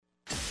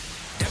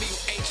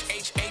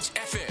Beach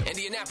FM,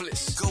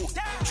 Indianapolis. Go.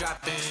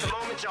 Drop it. It's the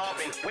moment y'all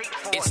been waiting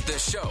for. It's the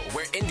show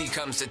where Indy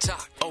comes to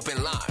talk.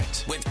 Open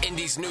lines with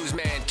Indy's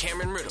newsman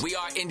Cameron Riddle. We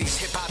are Indy's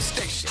hip hop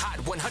station. Hot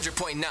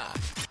 100.9. 1,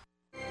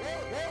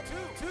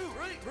 2,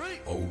 3.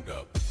 Hold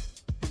up.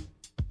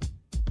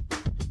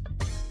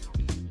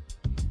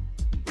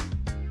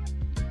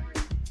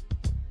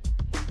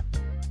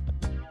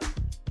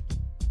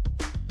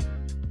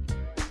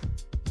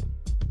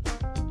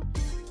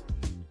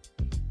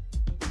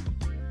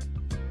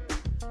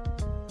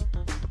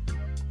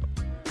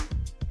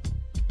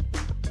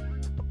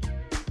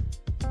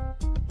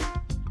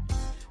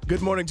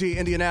 Good morning to you,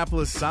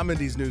 Indianapolis. I'm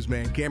Indy's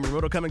newsman, Cameron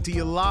Riddle, coming to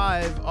you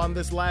live on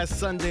this last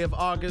Sunday of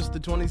August the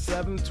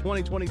 27th,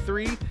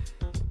 2023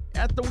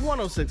 at the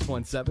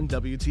 106.7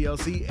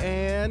 WTLC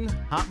and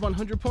Hot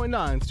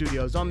 100.9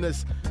 studios on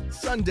this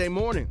Sunday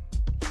morning.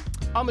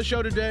 On the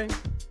show today,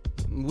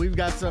 we've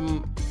got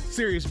some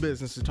serious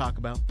business to talk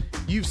about.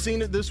 You've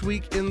seen it this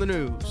week in the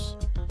news.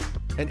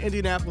 An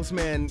Indianapolis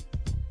man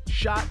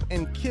shot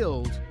and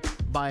killed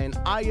by an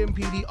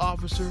IMPD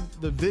officer.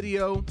 The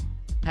video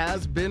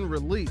has been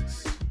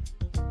released.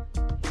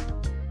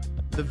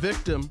 The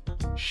victim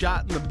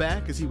shot in the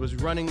back as he was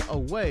running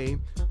away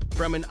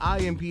from an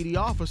IMPD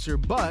officer,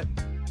 but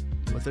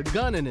with a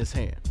gun in his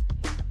hand.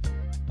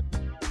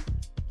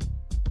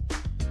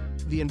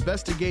 The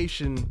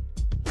investigation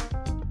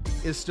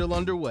is still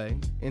underway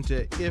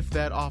into if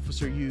that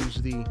officer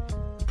used the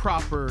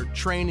proper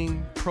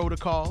training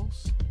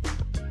protocols.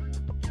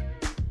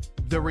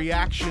 The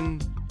reaction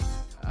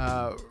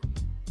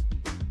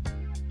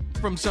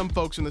from some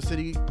folks in the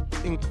city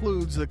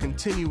includes the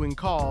continuing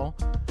call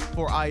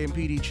for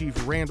IMPD Chief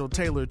Randal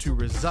Taylor to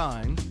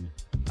resign.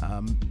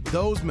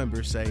 Those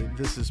members say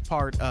this is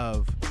part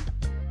of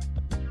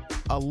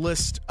a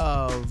list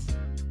of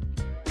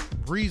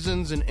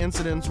reasons and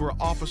incidents where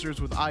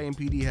officers with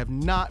IMPD have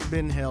not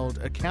been held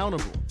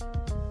accountable.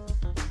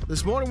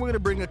 This morning, we're going to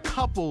bring a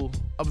couple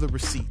of the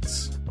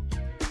receipts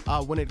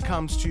when it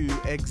comes to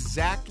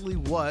exactly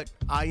what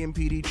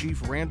IMPD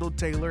Chief Randal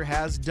Taylor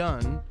has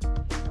done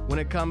when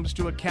it comes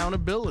to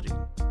accountability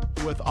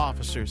with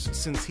officers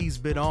since he's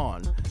been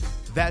on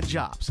that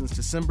job since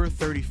December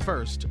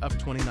 31st of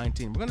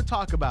 2019. We're going to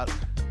talk about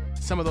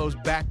some of those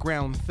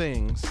background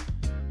things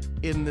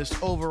in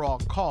this overall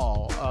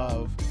call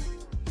of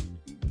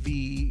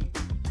the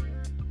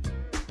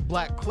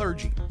black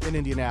clergy in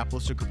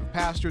Indianapolis, a group of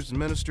pastors and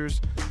ministers,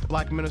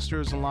 Black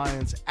Ministers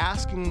Alliance,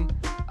 asking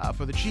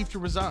for the chief to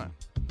resign.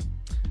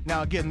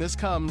 Now, again, this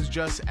comes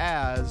just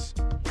as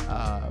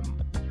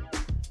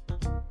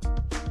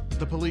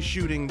the police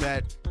shooting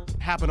that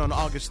happened on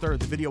August 3rd.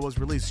 The video was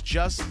released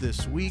just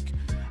this week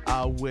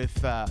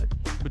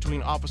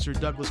between Officer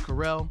Douglas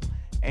Carell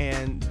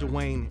and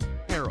Dwayne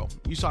Harrell.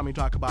 You saw me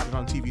talk about it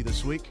on TV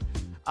this week.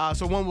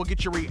 So one, we'll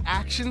get your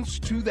reactions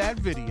to that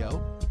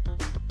video.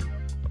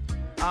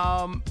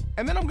 And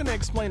then I'm going to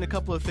explain a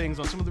couple of things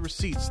on some of the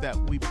receipts that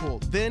we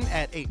pulled. Then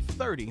at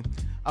 8:30,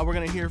 we're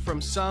going to hear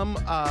from some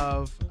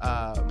of...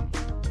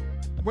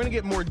 we're going to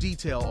get more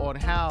detail on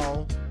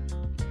how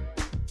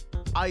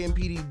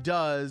IMPD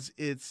does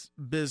its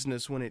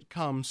business when it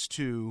comes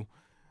to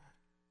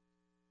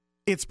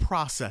its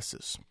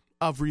processes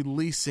of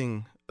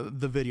releasing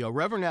the video.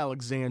 Reverend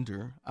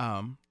Alexander,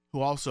 who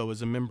also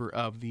is a member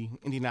of the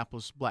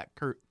Indianapolis Black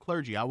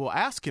Clergy, I will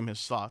ask him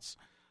his thoughts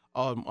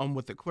on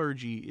what the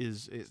clergy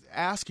is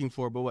asking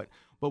for, but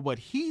what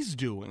he's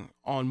doing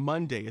on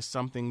Monday is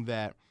something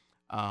that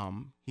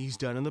he's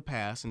done in the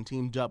past and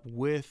teamed up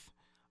with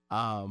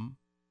IMPD,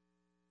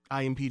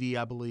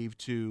 I believe,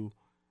 to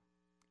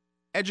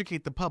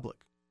educate the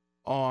public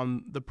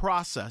on the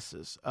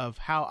processes of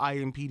how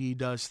IMPD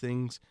does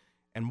things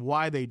and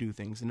why they do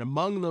things. And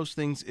among those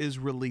things is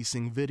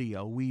releasing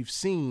video. We've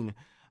seen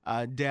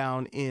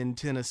down in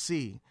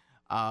Tennessee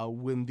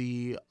when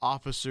the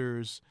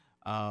officers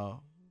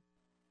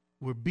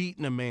were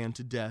beating a man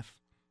to death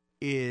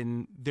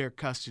in their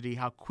custody,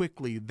 how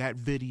quickly that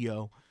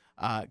video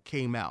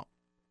came out.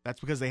 That's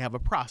because they have a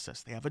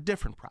process. They have a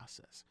different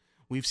process.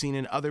 We've seen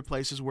in other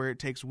places where it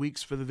takes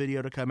weeks for the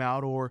video to come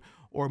out or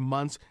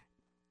months,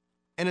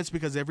 and it's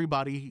because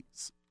everybody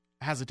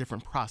has a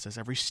different process.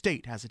 Every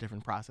state has a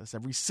different process.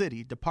 Every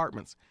city,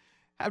 departments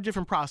have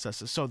different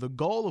processes. So the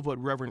goal of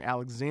what Reverend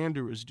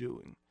Alexander is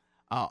doing,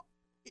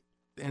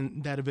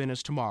 and that event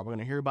is tomorrow. We're going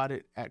to hear about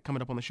it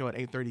coming up on the show at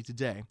 8:30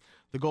 today.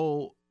 The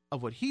goal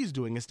of what he's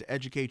doing is to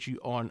educate you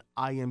on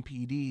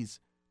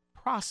IMPD's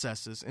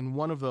processes, and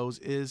one of those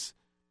is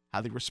how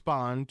they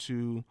respond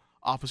to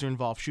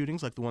officer-involved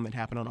shootings like the one that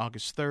happened on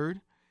August 3rd,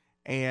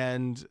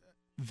 and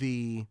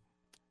the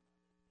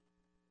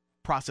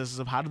processes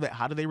of how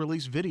do they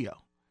release video?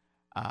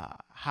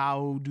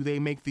 How do they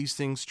make these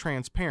things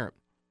transparent?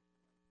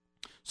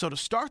 So to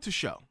start the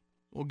show,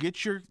 we'll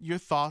get your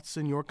thoughts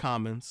and your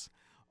comments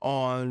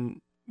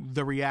on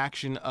the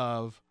reaction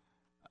of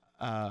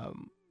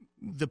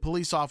the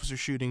police officer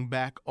shooting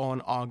back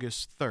on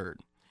August 3rd.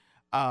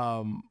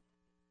 And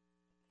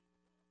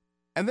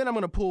then I'm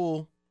going to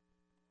pull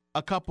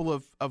a couple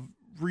of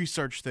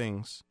research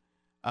things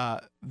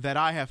that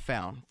I have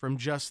found from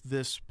just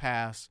this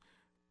past,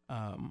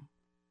 from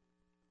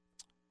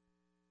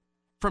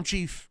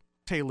Chief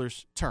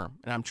Taylor's term.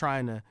 And I'm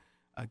trying to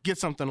get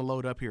something to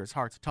load up here. It's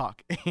hard to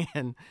talk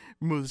and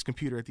move this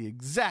computer at the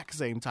exact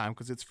same time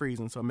because it's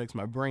freezing, so it makes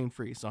my brain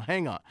freeze. So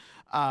hang on.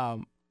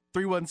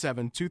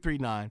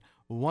 317-239-1009.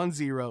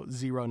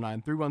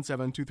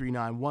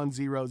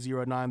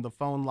 317-239-1009. The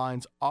phone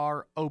lines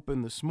are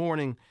open this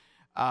morning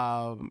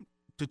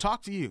to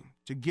talk to you,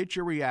 to get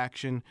your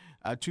reaction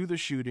to the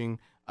shooting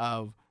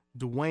of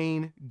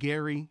Dwayne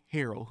Gary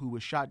Harrell, who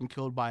was shot and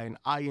killed by an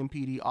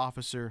IMPD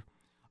officer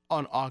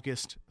on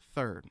August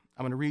 3rd.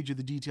 I'm going to read you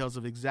the details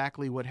of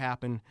exactly what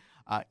happened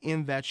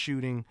in that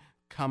shooting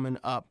coming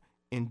up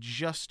in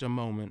just a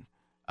moment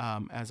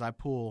as I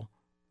pull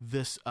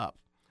this up.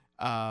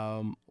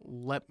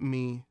 Let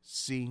me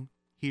see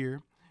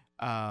here.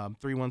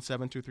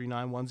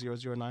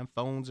 317-239-1009.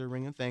 Phones are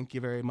ringing. Thank you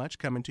very much.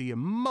 Coming to you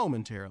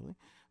momentarily.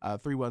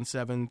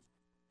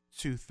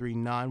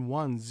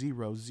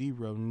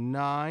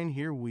 317-239-1009.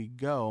 Here we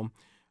go.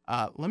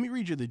 Let me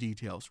read you the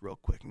details real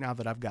quick now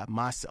that I've got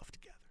myself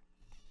together.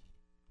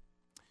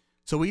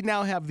 So we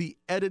now have the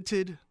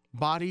edited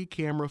body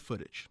camera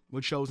footage,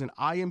 which shows an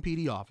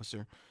IMPD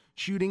officer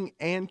shooting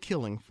and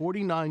killing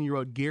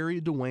 49-year-old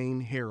Gary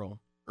Dwayne Harrell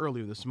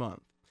earlier this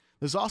month.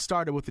 This all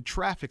started with a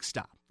traffic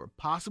stop for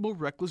possible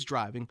reckless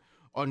driving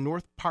on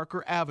North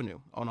Parker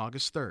Avenue on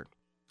August 3rd.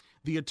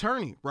 The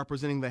attorney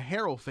representing the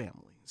Harrell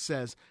family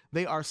says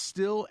they are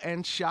still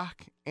in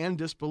shock and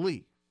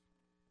disbelief.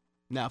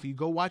 Now, if you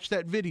go watch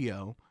that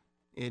video,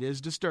 it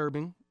is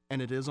disturbing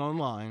and it is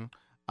online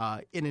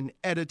in an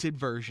edited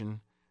version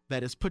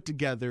that is put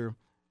together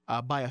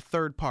by a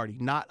third party,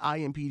 not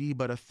IMPD,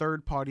 but a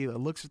third party that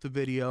looks at the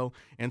video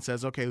and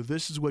says, okay,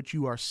 this is what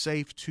you are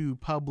safe to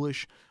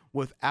publish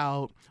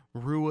without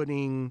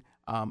ruining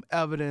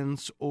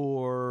evidence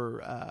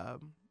or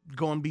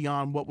going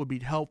beyond what would be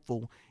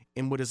helpful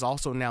in what is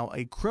also now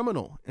a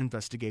criminal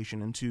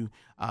investigation into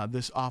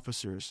this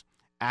officer's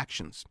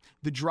actions.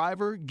 The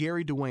driver,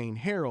 Gary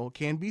Dwayne Harrell,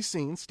 can be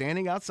seen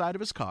standing outside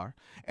of his car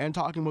and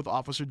talking with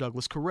Officer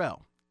Douglas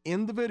Carell.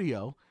 In the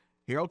video,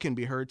 Harrell can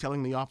be heard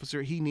telling the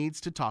officer he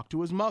needs to talk to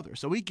his mother,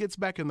 so he gets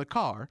back in the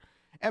car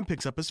and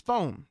picks up his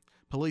phone.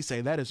 Police say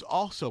that is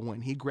also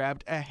when he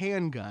grabbed a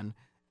handgun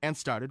and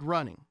started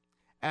running.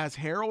 As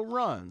Harrell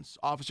runs,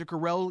 Officer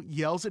Carell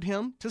yells at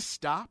him to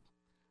stop,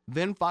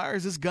 then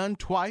fires his gun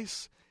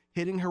twice,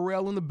 hitting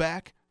Harrell in the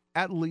back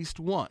at least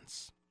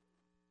once.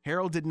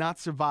 Harrell did not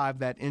survive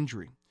that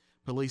injury.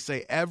 Police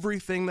say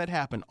everything that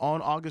happened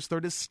on August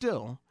 3rd is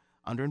still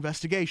under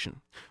investigation.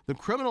 The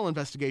criminal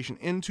investigation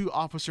into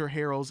Officer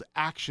Harrell's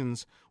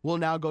actions will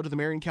now go to the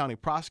Marion County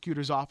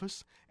Prosecutor's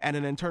Office, and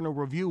an internal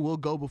review will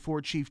go before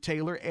Chief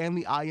Taylor and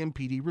the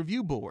IMPD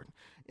Review Board.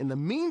 In the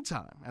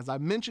meantime, as I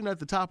mentioned at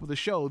the top of the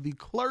show, the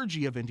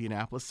clergy of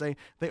Indianapolis say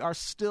they are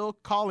still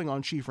calling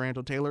on Chief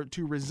Randal Taylor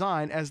to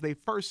resign, as they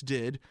first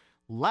did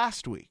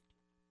last week.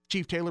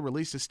 Chief Taylor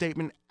released a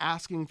statement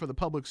asking for the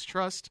public's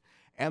trust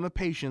and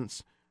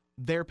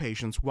their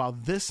patience while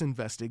this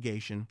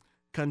investigation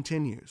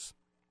continues.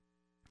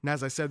 And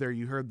as I said there,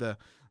 you heard the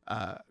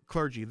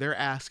clergy. They're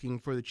asking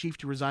for the chief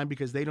to resign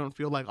because they don't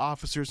feel like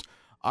officers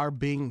are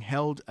being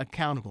held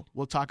accountable.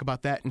 We'll talk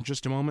about that in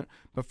just a moment.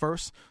 But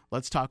first,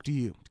 let's talk to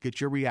you to get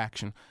your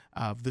reaction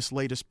of this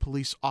latest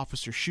police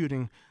officer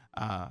shooting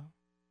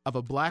of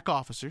a black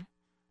officer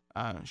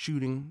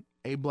shooting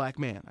a black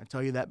man. I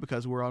tell you that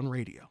because we're on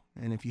radio.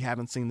 And if you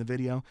haven't seen the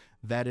video,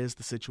 that is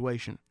the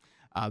situation.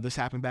 This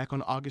happened back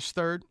on August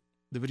 3rd.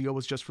 The video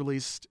was just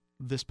released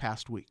this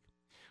past week.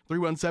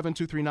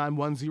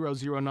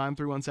 317-239-1009,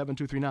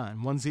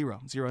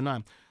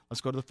 317-239-1009.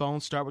 Let's go to the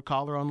phone. Start with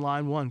caller on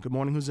line one. Good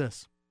morning. Who's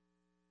this?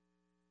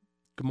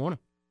 Good morning.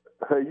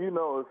 Hey,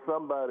 if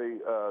somebody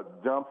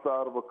jumps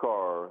out of a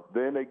car,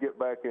 then they get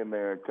back in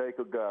there and take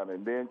a gun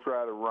and then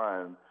try to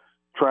run,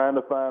 trying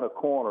to find a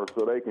corner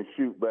so they can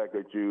shoot back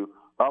at you,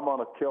 I'm going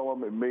to kill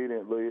them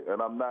immediately,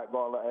 and I'm not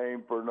going to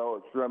aim for no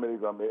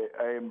extremities. I'm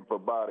aiming for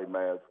body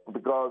mass,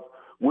 because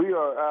we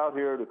are out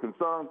here. The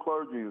Concerned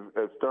Clergy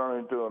has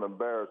turned into an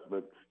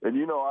embarrassment. And,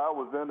 I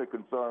was in the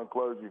Concerned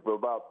Clergy for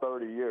about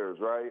 30 years,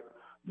 right?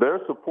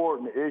 They're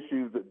supporting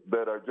issues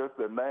that are just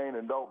inane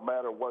and don't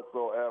matter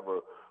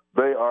whatsoever.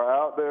 They are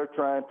out there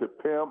trying to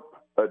pimp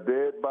a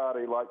dead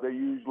body like they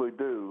usually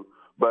do.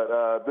 But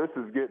this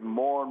is getting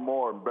more and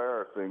more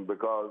embarrassing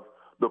because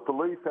the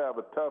police have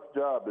a tough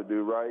job to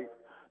do, right?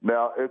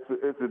 Now,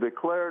 it's a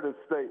declarative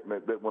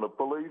statement that when the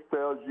police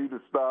tells you to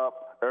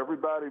stop,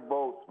 everybody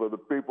votes for the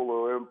people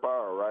who are in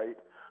power, right?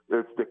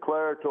 It's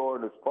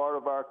declaratory, and it's part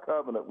of our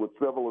covenant with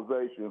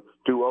civilization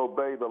to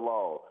obey the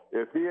law.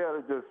 If he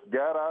had just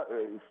got out,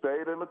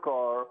 stayed in the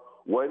car,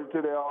 waited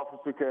till the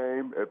officer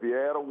came, if he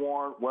had a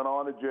warrant, went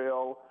on to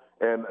jail,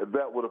 and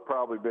that would have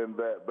probably been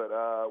that. But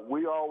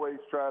we always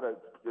try to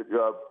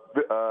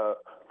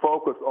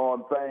focus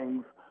on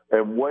things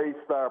and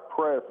waste our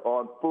press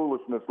on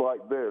foolishness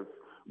like this.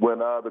 when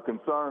the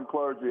concerned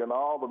clergy and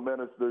all the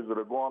ministers that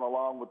are going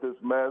along with this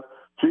mess,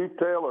 Chief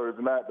Taylor is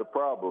not the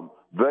problem.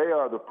 They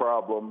are the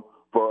problem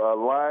for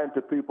lying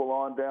to people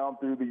on down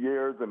through the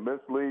years and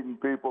misleading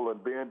people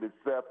and being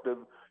deceptive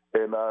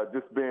and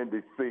just being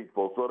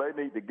deceitful. So they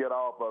need to get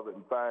off of it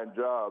and find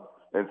jobs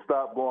and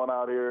stop going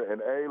out here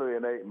and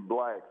alienating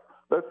blacks.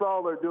 That's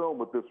all they're doing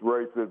with this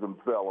racism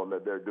selling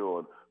that they're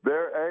doing.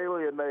 They're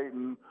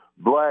alienating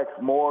blacks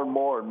more and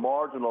more and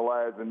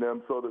marginalizing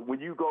them so that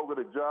when you go get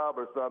a job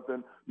or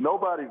something,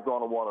 nobody's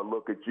going to want to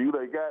look at you.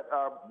 They got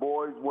our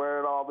boys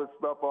wearing all this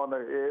stuff on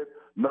their head.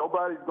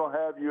 Nobody's going to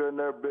have you in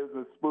their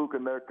business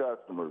spooking their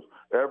customers.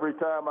 Every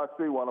time I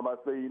see one of them,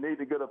 I say, you need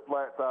to get a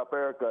flat top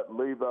haircut and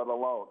leave that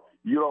alone.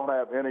 You don't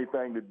have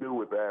anything to do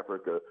with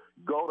Africa.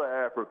 Go to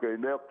Africa,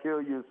 and they'll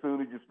kill you as soon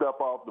as you step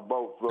off the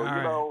boat.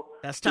 So,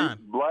 that's time.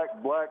 Black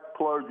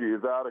clergy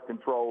is out of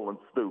control and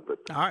stupid.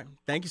 All right.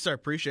 Thank you, sir.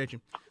 Appreciate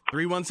you.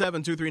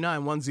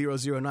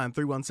 317-239-1009,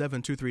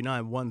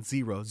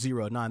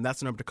 317-239-1009. That's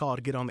the number to call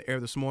to get on the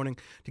air this morning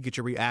to get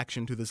your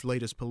reaction to this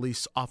latest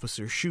police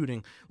officer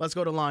shooting. Let's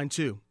go to line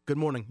 2. Good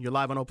morning. You're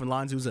live on Open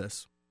Lines. Who's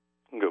this?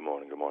 Good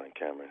morning,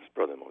 Cameron. It's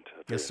Brother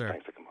Montez. Yes, sir.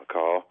 Thanks for my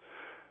call.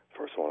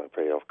 First, I want to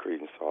pay off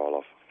credence to all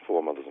our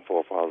foremothers and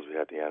forefathers. We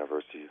had the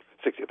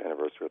 60th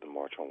anniversary of the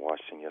March on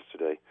Washington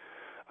yesterday.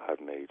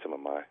 I've made some of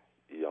my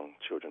young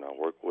children I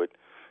work with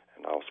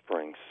and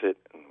offspring sit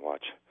and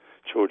watch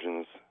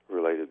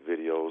children's-related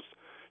videos,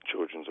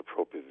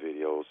 children's-appropriate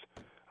videos.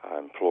 I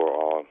implore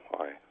all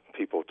my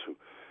people to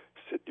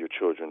sit your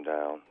children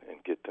down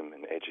and get them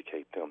and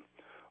educate them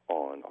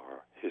on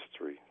our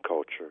history,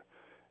 culture,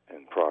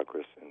 and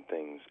progress and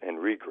things and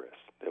regress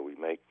that we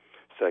make.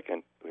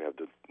 Second, we have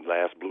the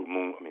last super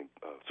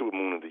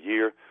moon of the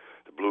year.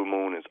 The blue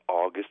moon is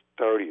August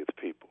 30th,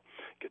 people.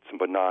 Get some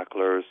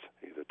binoculars,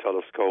 either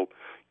telescope,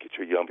 get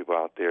your young people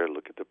out there,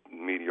 look at the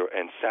meteor,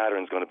 and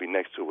Saturn's going to be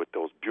next to it with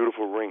those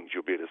beautiful rings.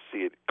 You'll be able to see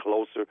it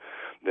closer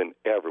than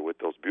ever with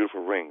those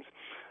beautiful rings.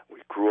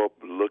 We grew up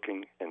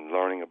looking and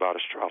learning about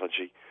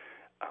astrology.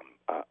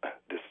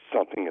 This is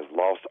something as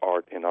lost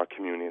art in our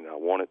community, and I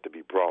want it to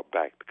be brought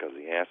back because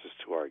the answers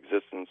to our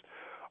existence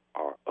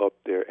are up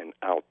there and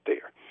out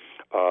there.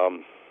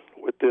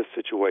 With this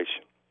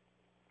situation,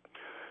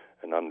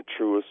 and I'm the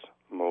truest,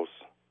 most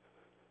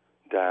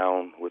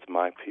down with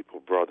my people,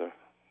 brother,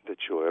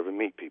 that you'll ever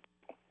meet people.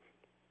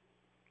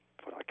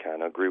 But I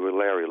kind of agree with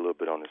Larry a little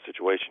bit on the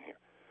situation here.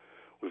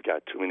 We've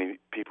got too many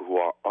people who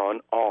are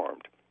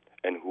unarmed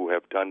and who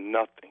have done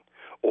nothing,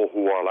 or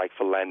who are like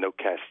Philando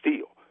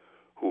Castile,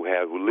 who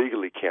have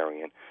legally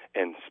carrying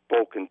and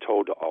spoke and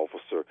told the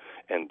officer,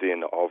 and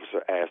then the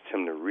officer asked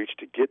him to reach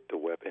to get the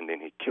weapon, and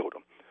then he killed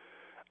him.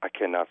 I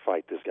cannot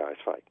fight this guy's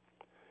fight.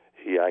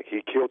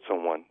 He killed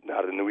someone.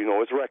 Now that we know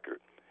his record.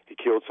 He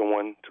killed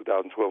someone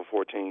 2012 or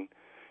 14.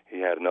 He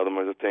had another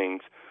other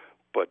things,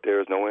 but there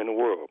is no way in the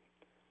world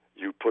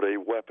you put a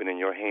weapon in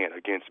your hand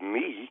against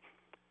me,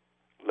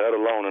 let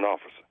alone an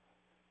officer.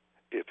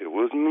 If it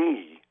was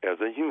me as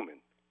a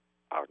human,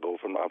 I'm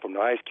from the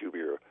Ice Cube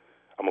era.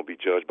 I'm going to be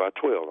judged by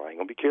 12. I ain't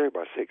going to be carried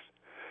by 6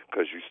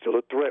 because you're still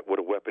a threat with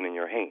a weapon in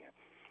your hand.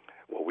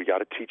 What we got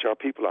to teach our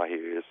people out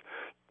here is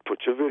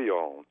put your video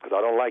on, because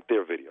I don't like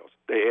their videos.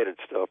 They edit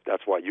stuff.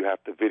 That's why you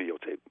have to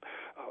videotape.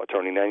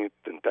 Attorney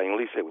Nathaniel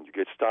Lee said when you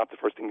get stopped,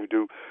 the first thing you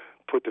do,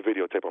 put the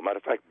videotape on. Matter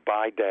of fact,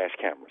 buy dash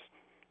cameras.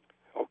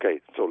 Okay,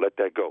 so let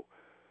that go.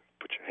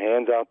 Put your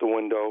hands out the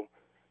window,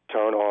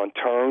 turn on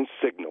Turn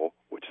Signal,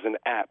 which is an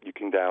app you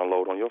can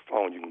download on your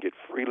phone. You can get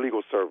free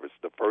legal service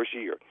the first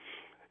year.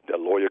 The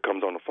lawyer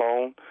comes on the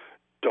phone.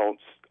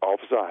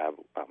 Officer, I'm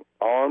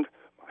armed.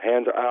 My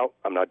hands are out.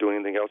 I'm not doing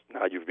anything else.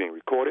 Now you're being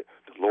recorded.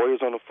 The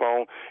lawyer's on the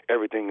phone.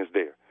 Everything is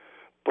there.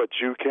 But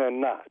you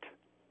cannot.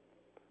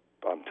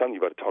 I'm telling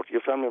you, you better talk to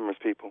your family members,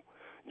 people.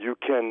 You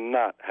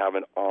cannot have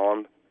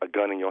a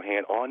gun in your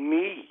hand on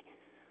me,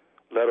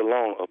 let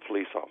alone a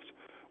police officer.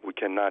 We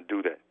cannot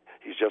do that.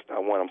 He's just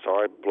not one. I'm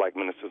sorry, black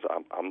ministers.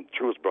 I'm the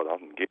truest brother. I'm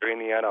from Gary,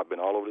 Indiana. I've been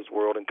all over this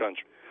world and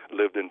country.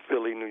 Lived in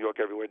Philly, New York,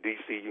 everywhere,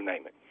 D.C., you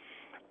name it.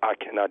 I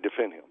cannot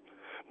defend him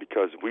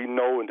because we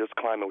know in this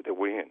climate that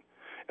we're in,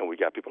 and we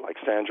got people like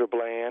Sandra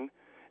Bland,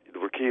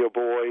 Rakia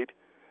Boyd,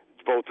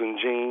 Bolton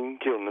Jean,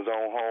 killed in his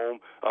own home,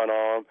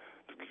 unarmed.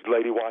 The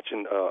lady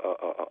watching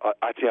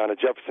Atiana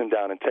Jefferson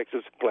down in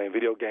Texas playing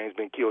video games,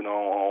 being killed in her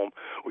own home.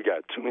 We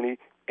got too many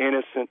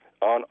innocent,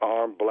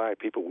 unarmed black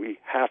people we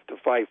have to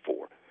fight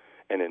for.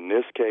 And in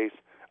this case,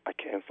 I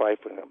can't fight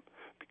for him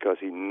because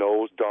he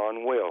knows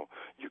darn well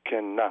you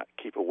cannot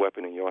keep a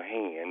weapon in your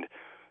hand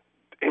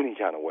any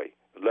kind of way,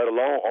 let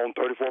alone on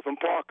 34th and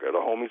Parker. The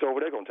homies over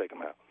there going to take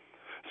him out.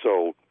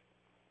 So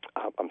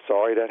I'm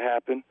sorry that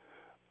happened.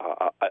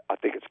 I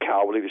think it's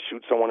cowardly to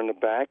shoot someone in the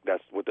back.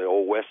 That's what the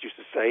old West used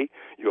to say.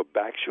 You're a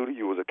back shooter.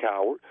 You was a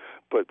coward.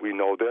 But we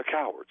know they're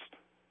cowards.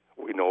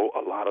 We know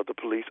a lot of the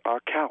police are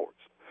cowards.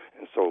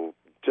 And so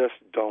just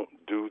don't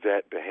do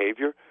that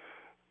behavior.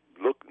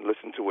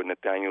 Listen to what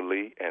Nathaniel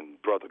Lee and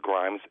Brother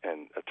Grimes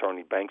and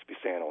Attorney Banks be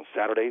saying on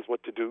Saturdays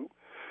what to do.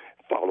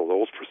 Follow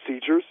those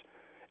procedures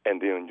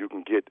and then you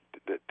can get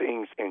the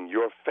things in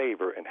your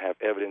favor and have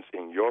evidence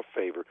in your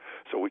favor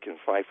so we can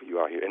fight for you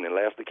out here. And then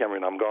lastly,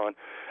 Cameron, I'm gone.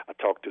 I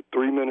talked to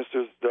 3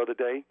 ministers the other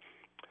day,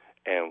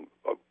 and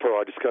per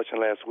our discussion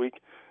last week,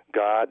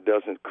 God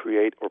doesn't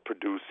create or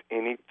produce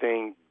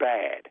anything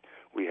bad.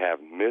 We have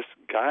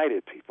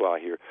misguided people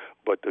out here,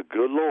 but the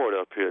good Lord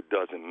up here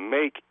doesn't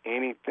make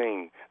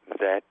anything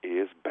that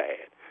is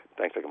bad.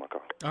 Thanks for taking my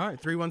call. All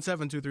right,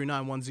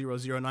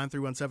 317-239-1009,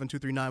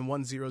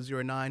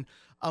 317-239-1009.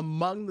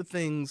 Among the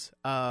things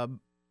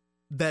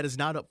that is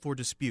not up for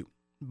dispute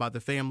by the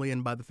family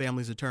and by the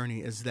family's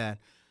attorney is that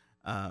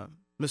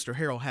Mr.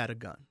 Harrell had a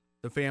gun.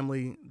 The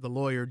family, the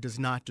lawyer, does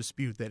not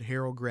dispute that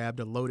Harrell grabbed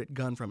a loaded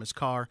gun from his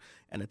car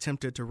and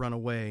attempted to run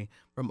away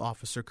from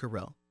Officer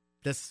Carell.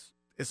 This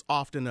is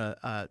often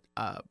a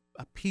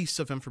piece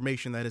of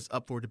information that is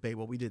up for debate.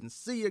 Well, we didn't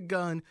see a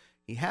gun.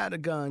 He had a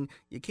gun.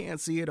 You can't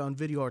see it on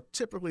video are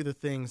typically the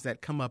things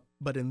that come up.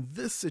 But in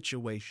this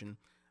situation,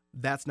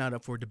 that's not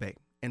up for debate.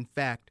 In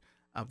fact,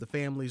 the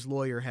family's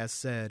lawyer has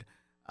said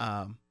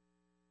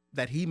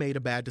that he made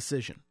a bad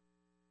decision,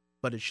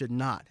 but it should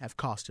not have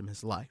cost him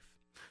his life.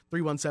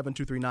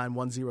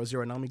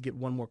 317-239-1009. Let me get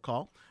one more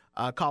call.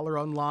 Caller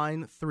on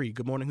line 3.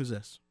 Good morning. Who's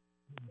this?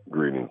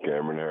 Greetings,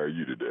 Cameron. How are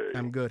you today?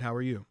 I'm good. How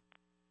are you?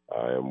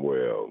 I am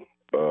well.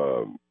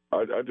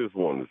 I just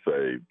wanted to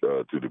say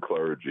to the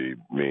clergy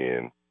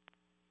men,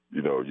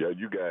 you know,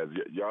 you guys,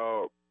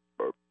 y'all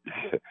are,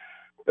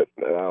 I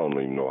don't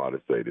even know how to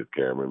say this,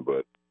 Cameron,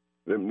 but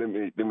let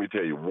me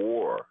tell you,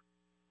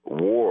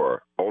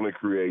 war only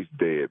creates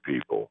dead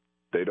people.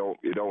 It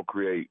don't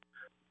create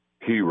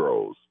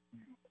heroes.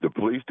 The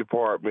police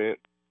department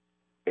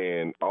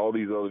and all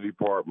these other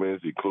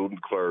departments, including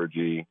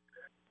clergy,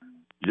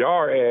 y'all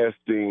are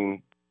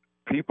asking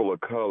people of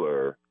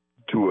color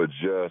to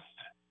adjust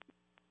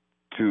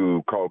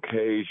to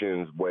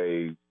Caucasians'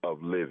 ways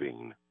of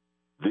living.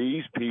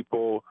 These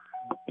people,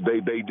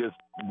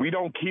 we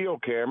don't kill,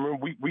 Cameron.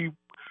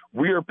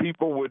 We are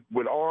people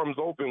with arms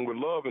open, with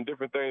love and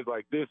different things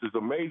like this. It's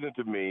amazing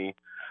to me,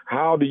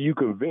 how do you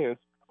convince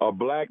a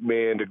black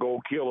man to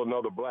go kill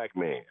another black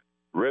man?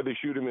 Rather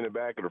shoot him in the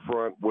back or the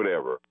front,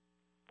 whatever.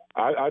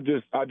 I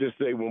just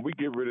say, when we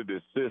get rid of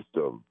this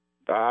system,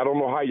 I don't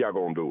know how y'all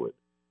gonna do it,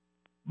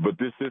 but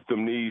this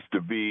system needs to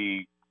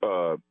be,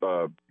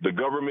 the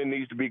government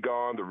needs to be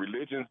gone, the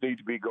religions need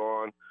to be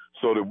gone,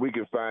 so that we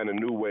can find a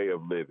new way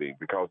of living,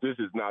 because this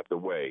is not the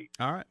way.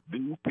 All right.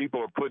 These people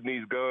are putting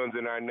these guns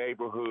in our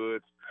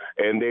neighborhoods,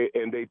 and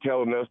they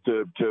telling us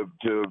to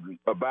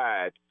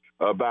abide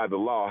by the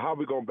law. How are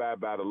we going to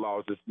abide by the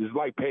laws? It's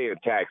like paying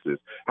taxes.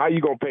 How are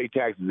you going to pay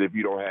taxes if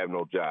you don't have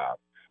no job?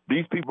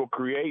 These people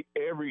create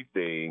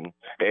everything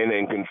and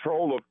in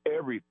control of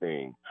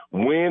everything.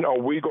 When are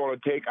we going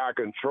to take our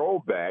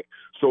control back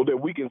so that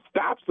we can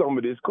stop some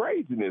of this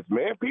craziness,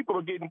 man? People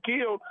are getting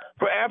killed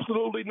for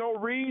absolutely no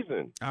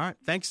reason. All right.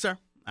 Thanks, sir.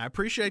 I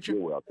appreciate you.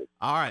 You're welcome.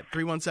 All right.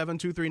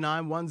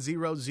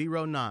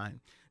 317-239-1009.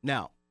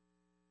 Now,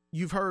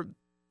 you've heard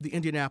the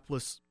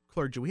Indianapolis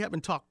clergy. We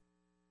haven't talked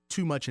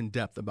too much in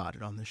depth about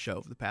it on this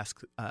show for the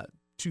past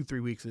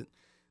 2-3 weeks.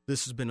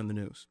 This has been in the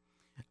news.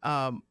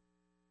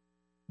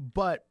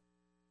 But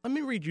let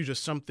me read you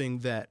just something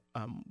that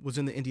was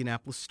in the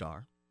Indianapolis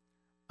Star.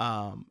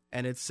 And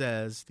it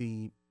says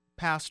the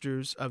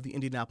pastors of the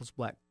Indianapolis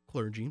black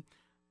clergy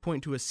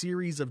point to a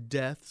series of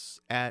deaths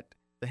at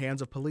the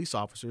hands of police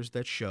officers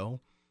that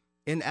show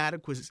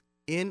inadequacies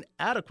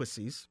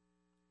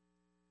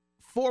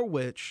for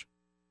which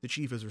the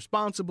chief is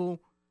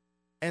responsible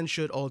and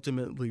should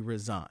ultimately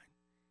resign.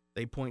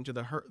 They point to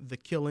the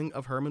killing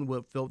of Herman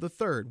Whitfield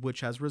III,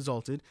 which has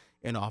resulted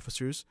in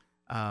officers.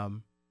 Let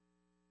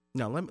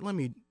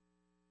me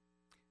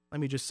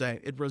just say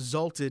it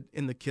resulted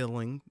in the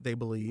killing. They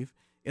believe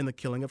in the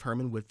killing of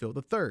Herman Whitfield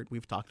III.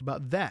 We've talked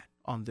about that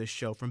on this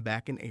show from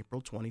back in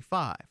April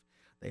 25.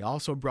 They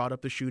also brought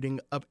up the shooting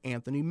of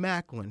Anthony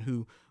Macklin,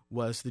 who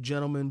was the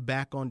gentleman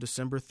back on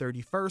December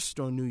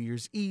 31st on New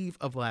Year's Eve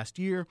of last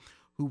year,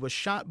 who was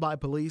shot by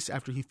police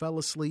after he fell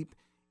asleep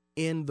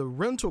in the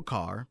rental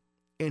car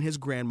in his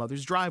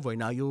grandmother's driveway.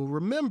 Now, you'll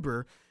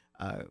remember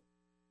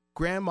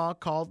Grandma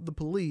called the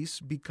police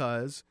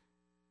because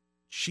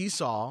she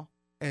saw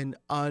an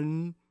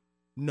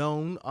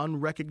unknown,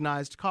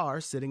 unrecognized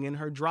car sitting in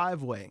her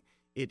driveway.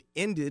 It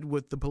ended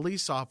with the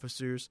police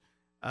officers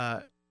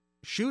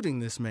shooting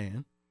this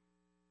man,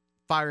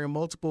 firing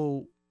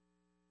multiple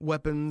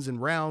weapons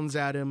and rounds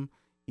at him.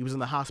 He was in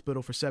the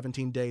hospital for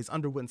 17 days,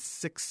 underwent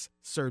 6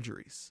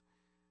 surgeries.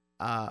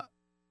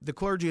 The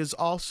clergy is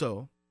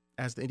also,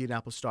 as the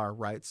Indianapolis Star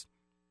writes,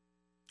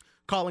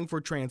 calling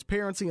for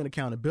transparency and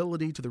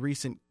accountability to the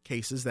recent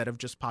cases that have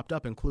just popped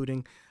up,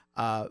 including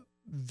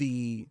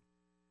the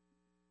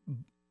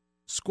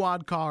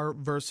squad car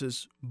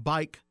versus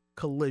bike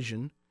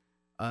collision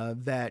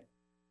that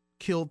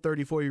killed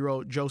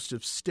 34-year-old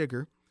Joseph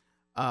Stigger,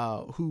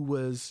 who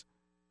was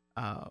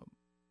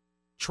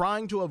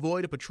trying to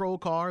avoid a patrol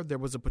car. There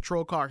was a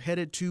patrol car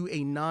headed to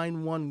a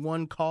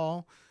 911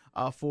 call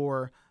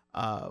for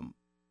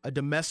a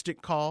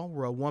domestic call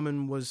where a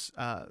woman was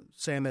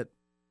saying that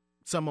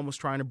someone was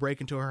trying to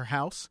break into her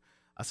house,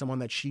 someone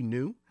that she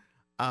knew.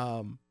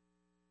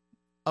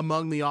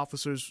 Among the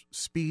officers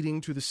speeding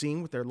to the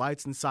scene with their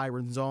lights and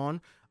sirens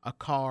on, a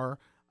car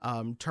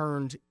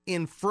turned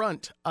in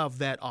front of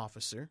that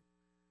officer.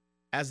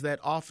 As that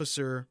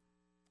officer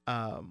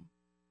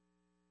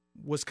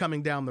was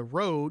coming down the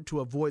road to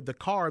avoid the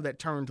car that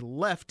turned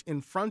left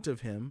in front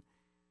of him,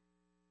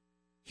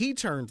 he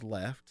turned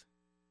left,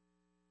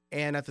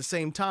 and at the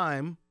same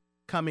time,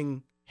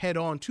 coming head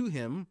on to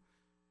him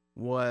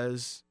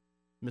was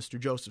Mr.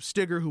 Joseph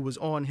Stigger, who was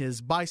on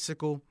his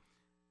bicycle.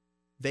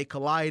 They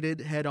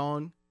collided head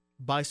on,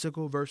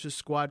 bicycle versus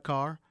squad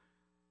car,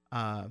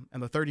 and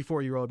the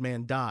 34-year-old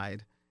man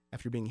died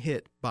after being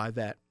hit by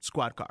that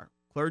squad car.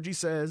 Clergy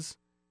says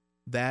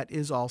that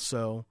is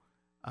also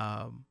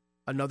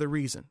another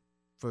reason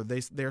for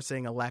they're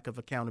saying a lack of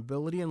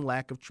accountability and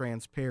lack of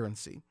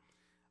transparency.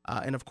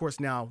 And, of course,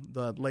 now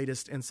the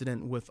latest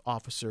incident with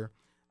Officer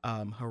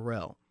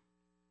Harrell.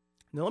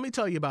 Now, let me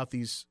tell you about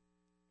these.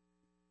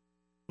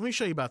 Let me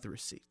show you about the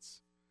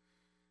receipts.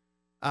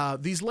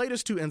 These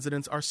latest two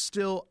incidents are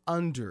still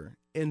under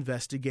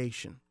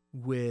investigation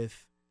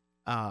with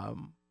the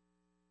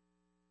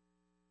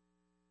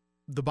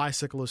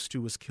bicyclist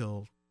who was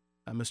killed,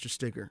 Mr.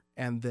 Stigger,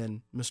 and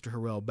then Mr.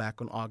 Harrell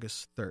back on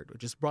August 3rd. We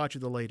just brought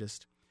you the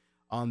latest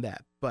on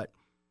that. But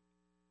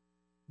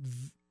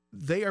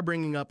they are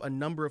bringing up a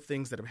number of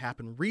things that have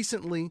happened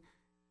recently,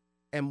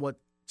 and what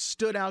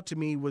stood out to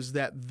me was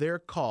that their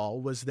call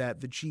was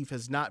that the chief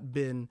has not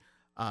been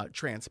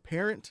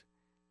transparent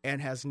and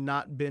has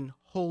not been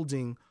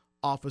holding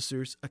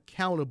officers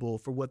accountable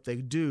for what they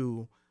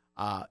do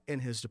in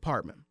his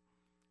department.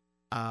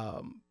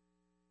 I've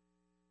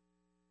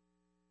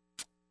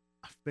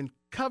been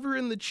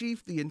covering the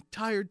chief the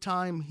entire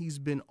time he's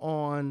been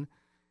on,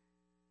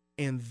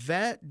 and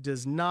that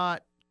does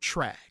not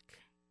track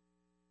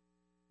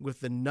with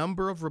the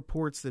number of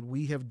reports that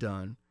we have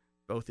done,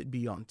 both it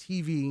be on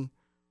TV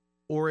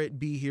or it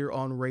be here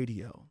on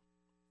radio,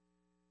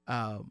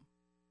 where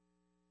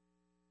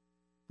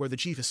the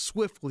chief has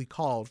swiftly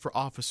called for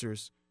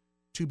officers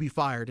to be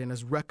fired and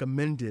has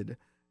recommended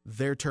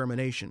their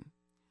termination.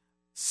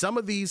 Some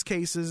of these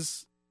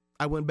cases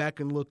I went back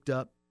and looked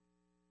up.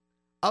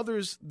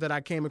 Others that I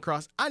came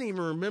across, I didn't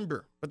even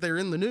remember, but they're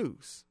in the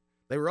news.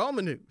 They were on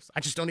the news. I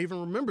just don't even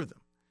remember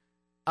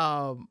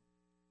them.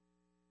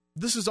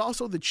 This is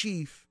also the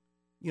chief.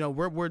 You know,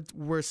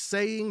 we're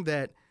saying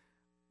that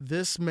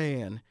this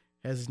man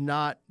has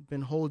not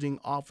been holding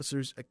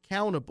officers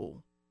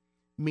accountable,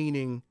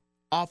 meaning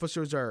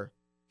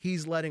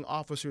he's letting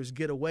officers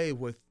get away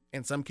with,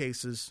 in some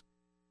cases,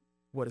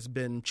 what has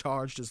been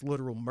charged as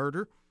literal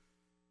murder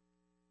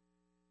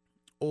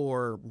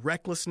or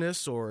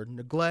recklessness or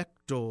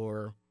neglect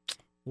or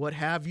what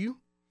have you.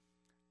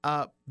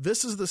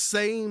 This is the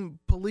same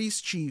police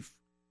chief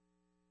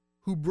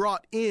who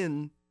brought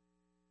in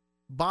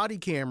body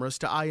cameras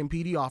to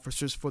IMPD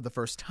officers for the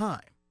first time.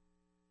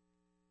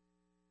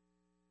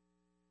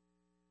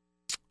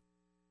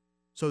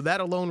 So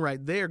that alone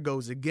right there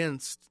goes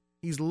against,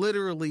 he's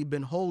literally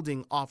been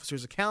holding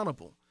officers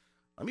accountable.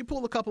 Let me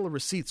pull a couple of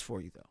receipts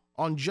for you, though,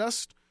 on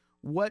just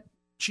what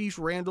Chief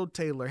Randal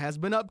Taylor has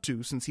been up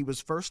to since he was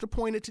first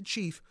appointed to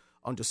chief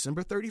on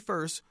December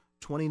 31st,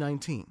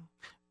 2019.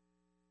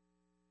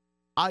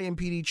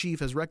 IMPD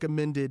chief has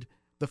recommended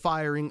the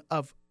firing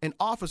of an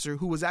officer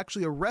who was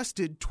actually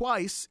arrested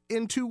twice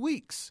in 2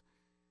 weeks.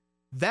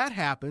 That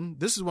happened.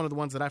 This is one of the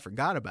ones that I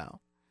forgot about.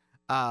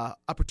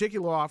 A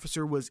particular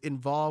officer was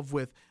involved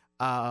with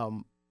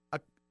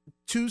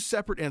two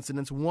separate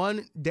incidents,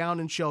 one down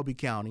in Shelby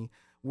County,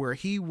 where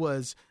he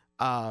was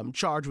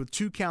charged with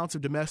 2 counts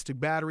of domestic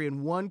battery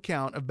and 1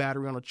 count of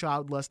battery on a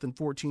child less than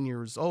 14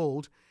 years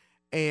old.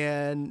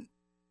 And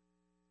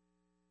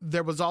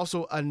there was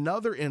also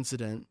another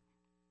incident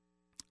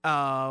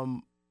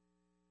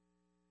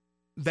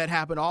that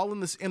happened all in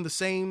the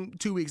same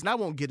 2 weeks. And I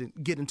won't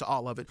get into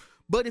all of it.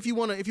 But if you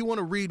want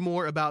to read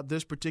more about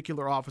this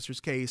particular officer's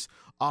case,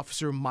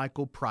 Officer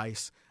Michael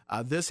Price,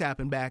 this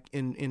happened back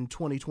in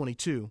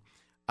 2022.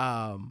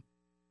 The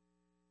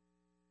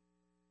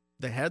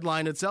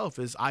headline itself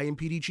is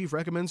IMPD chief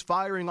recommends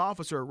firing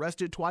officer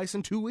arrested twice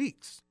in 2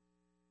 weeks.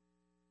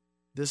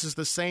 This is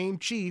the same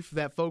chief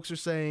that folks are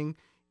saying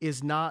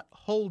is not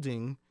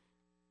holding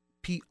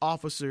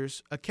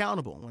officers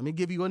accountable. Let me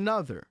give you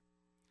another.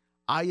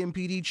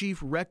 IMPD chief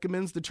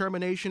recommends the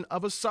termination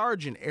of a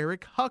sergeant,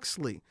 Eric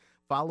Huxley,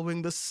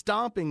 following the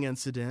stomping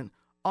incident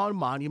on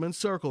Monument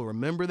Circle.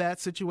 Remember that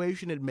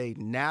situation? It made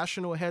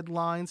national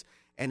headlines,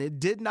 and it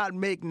did not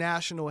make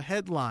national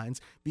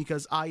headlines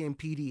because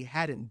IMPD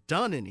hadn't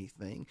done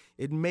anything.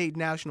 It made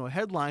national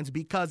headlines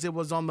because it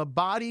was on the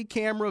body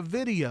camera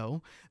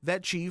video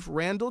that Chief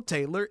Randal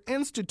Taylor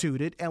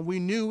instituted, and we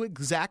knew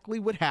exactly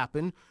what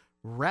happened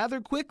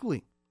rather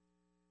quickly.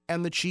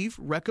 And the chief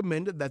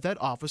recommended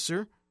that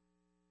officer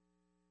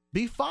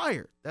be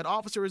fired. That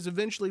officer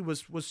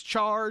was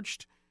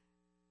charged,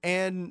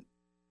 and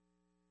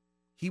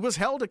He was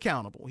held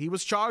accountable. He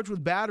was charged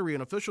with battery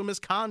and official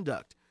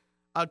misconduct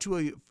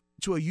to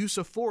a use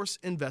of force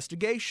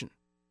investigation.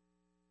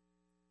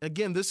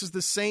 Again, this is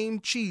the same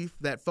chief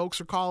that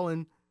folks are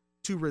calling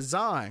to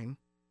resign,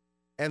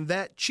 and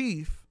that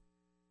chief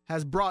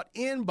has brought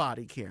in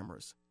body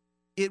cameras.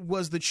 It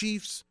was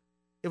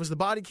the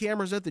body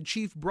cameras that the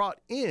chief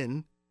brought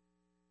in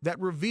that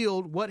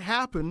revealed what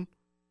happened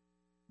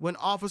when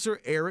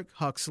Officer Eric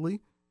Huxley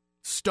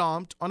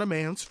stomped on a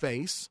man's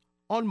face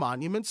on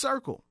Monument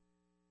Circle.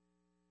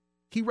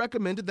 He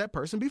recommended that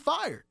person be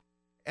fired,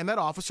 and that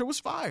officer was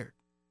fired.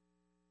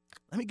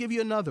 Let me give you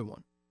another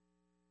one.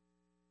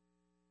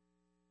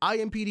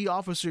 IMPD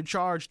officer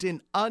charged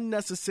in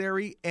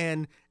unnecessary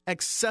and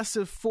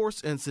excessive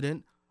force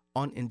incident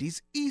on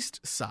Indy's east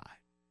side.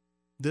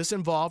 This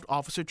involved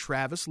Officer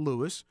Travis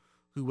Lewis,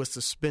 who was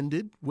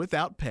suspended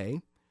without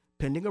pay,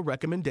 pending a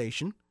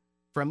recommendation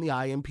from the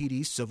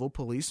IMPD Civil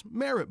Police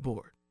Merit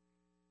Board.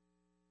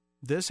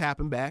 This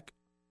happened back,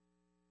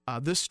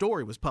 this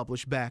story was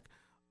published back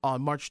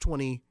on March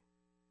 28th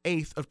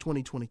of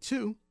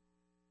 2022,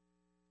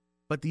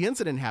 but the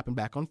incident happened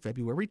back on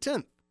February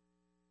 10th.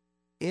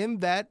 In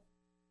that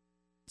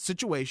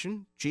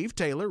situation, Chief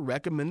Taylor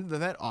recommended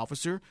that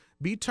officer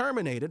be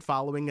terminated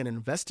following an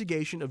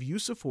investigation of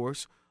use of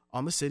force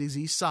on the city's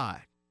east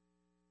side.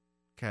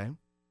 Okay.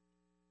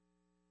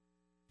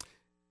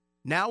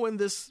 Now in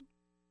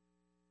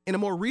a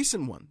more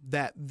recent one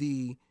that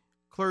the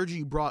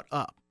clergy brought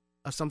up,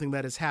 of something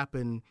that has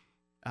happened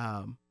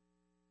in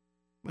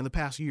the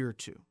past year or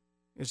two,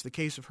 it's the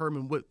case of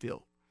Herman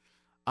Whitfield,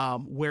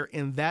 where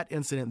in that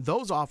incident,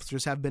 those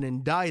officers have been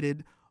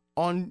indicted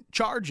on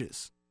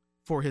charges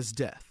for his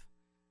death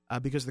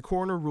because the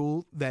coroner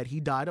ruled that he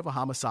died of a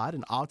homicide.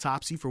 An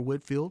autopsy for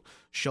Whitfield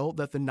showed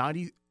that the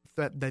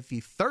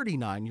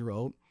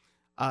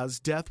 39-year-old's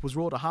death was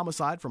ruled a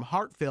homicide from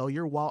heart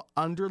failure while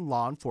under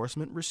law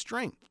enforcement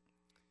restraint.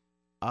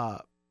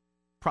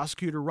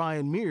 Prosecutor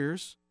Ryan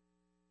Mears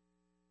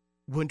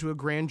went to a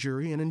grand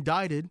jury and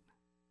indicted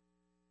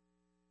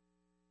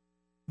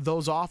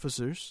those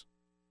officers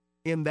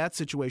in that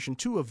situation.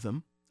 Two of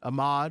them,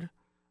 Adam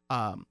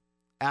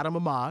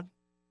Ahmad,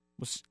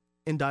 was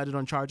indicted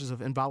on charges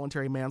of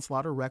involuntary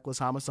manslaughter, reckless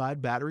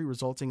homicide, battery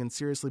resulting in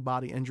seriously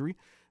bodily injury,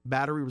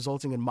 battery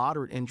resulting in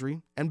moderate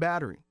injury, and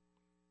battery.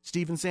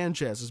 Stephen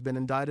Sanchez has been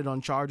indicted on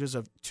charges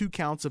of 2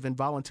 counts of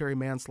involuntary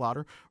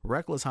manslaughter,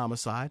 reckless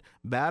homicide,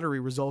 battery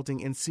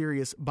resulting in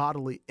serious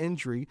bodily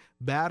injury,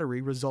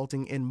 battery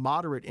resulting in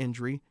moderate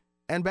injury,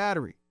 and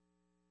battery.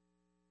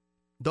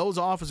 Those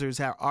officers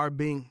are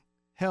being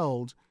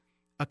held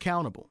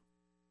accountable.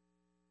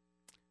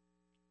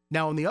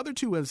 Now, in the other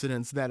 2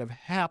 incidents that have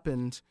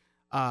happened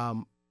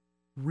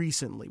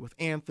recently with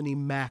Anthony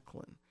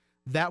Macklin,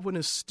 that one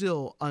is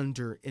still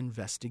under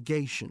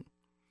investigation,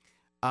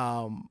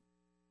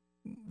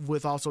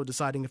 with also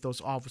deciding if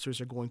those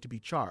officers are going to be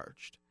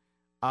charged.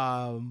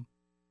 I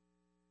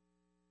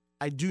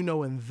do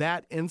know in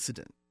that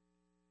incident,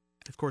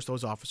 of course,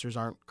 those officers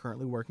aren't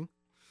currently working,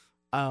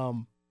 but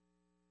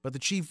the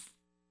chief,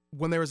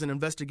 when there is an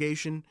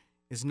investigation,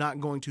 is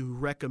not going to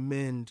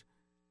recommend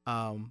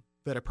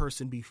that a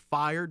person be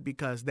fired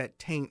because that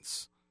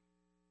taints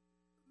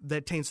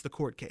the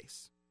court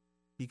case.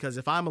 Because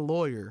if I'm a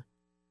lawyer,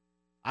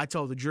 I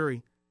tell the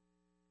jury,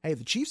 hey,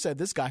 the chief said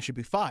this guy should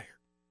be fired,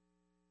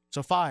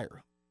 so fire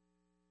him.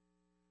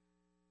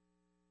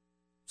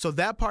 So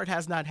that part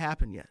has not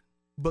happened yet.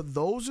 But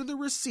those are the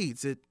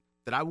receipts that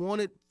I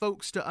wanted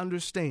folks to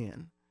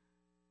understand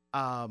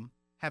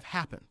have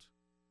happened,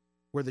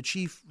 where the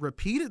chief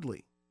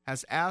repeatedly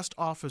has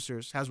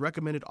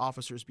recommended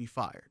officers be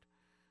fired.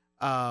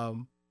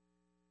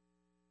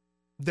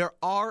 There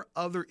are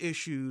other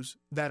issues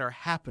that are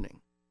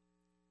happening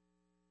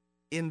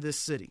in this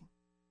city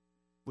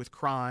with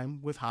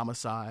crime, with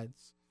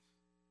homicides.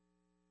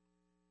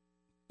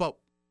 But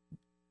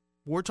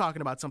we're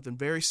talking about something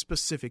very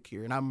specific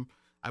here. And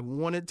I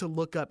wanted to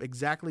look up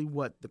exactly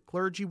what the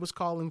clergy was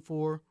calling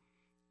for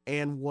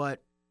and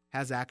what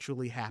has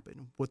actually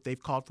happened, what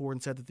they've called for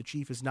and said that the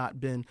chief has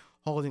not been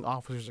holding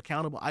officers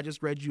accountable. I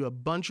just read you a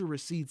bunch of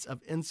receipts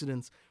of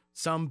incidents,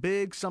 some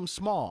big, some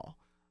small,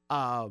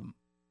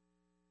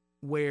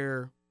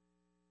 where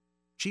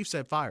chief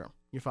said, fire him,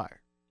 you're fired.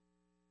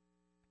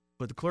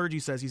 But the clergy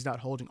says he's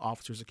not holding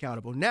officers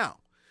accountable. Now,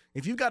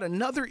 if you've got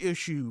another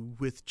issue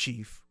with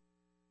chief,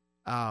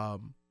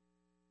 then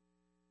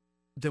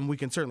we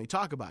can certainly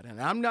talk about it.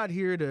 And I'm not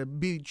here to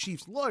be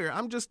chief's lawyer.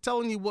 I'm just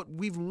telling you what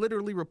we've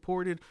literally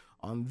reported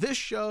on this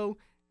show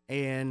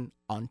and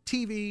on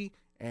TV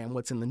and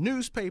what's in the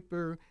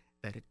newspaper,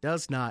 that it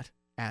does not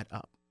add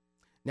up.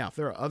 Now, if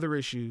there are other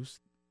issues,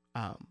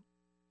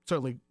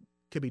 certainly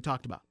could be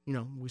talked about. You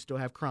know, we still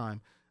have crime,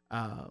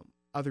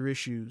 other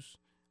issues.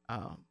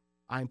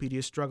 IMPD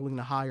is struggling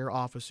to hire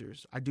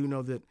officers. I do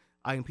know that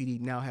IMPD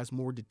now has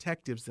more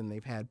detectives than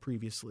they've had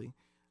previously.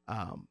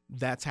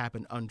 That's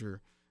happened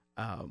under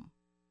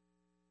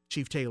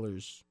Chief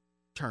Taylor's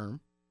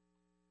term.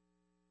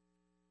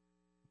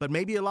 But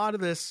maybe a lot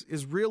of this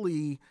is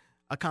really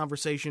a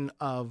conversation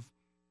of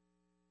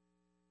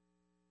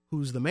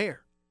who's the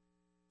mayor.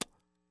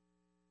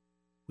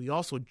 We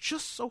also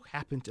just so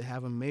happen to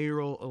have a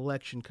mayoral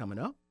election coming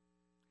up.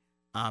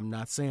 I'm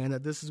not saying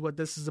that this is what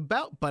this is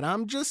about, but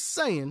I'm just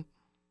saying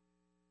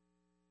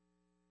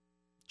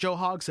Joe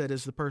Hogshead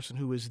is the person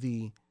who is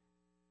the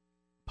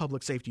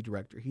public safety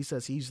director. He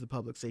says he's the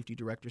public safety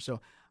director. So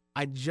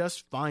I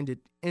just find it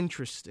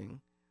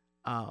interesting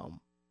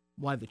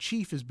why the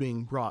chief is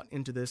being brought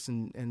into this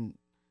and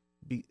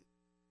be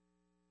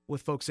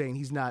with folks saying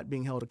he's not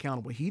being held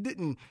accountable. He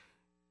didn't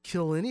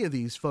kill any of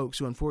these folks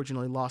who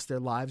unfortunately lost their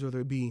lives,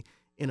 whether it be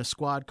in a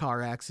squad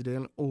car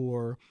accident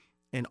or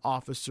an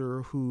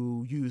officer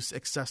who used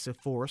excessive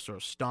force or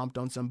stomped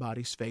on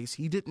somebody's face.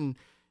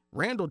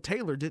 Randal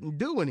Taylor didn't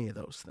do any of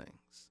those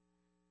things.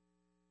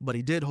 But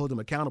he did hold them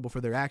accountable for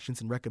their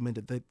actions and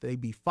recommended that they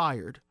be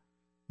fired.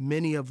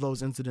 Many of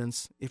those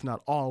incidents, if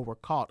not all, were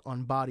caught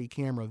on body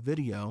camera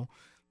video.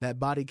 That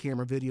body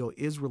camera video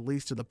is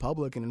released to the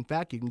public, and in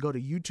fact, you can go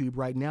to YouTube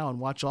right now and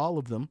watch all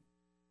of them.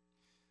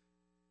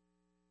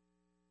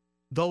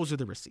 Those are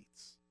the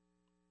receipts.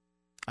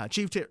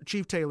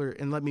 Chief Taylor,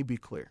 and let me be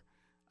clear,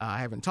 I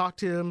haven't talked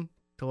to him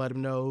to let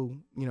him know,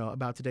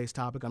 about today's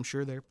topic. I'm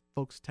sure there are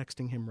folks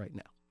texting him right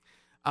now.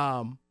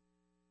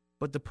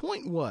 But the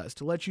point was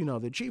to let you know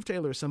that Chief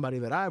Taylor is somebody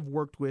that I've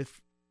worked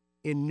with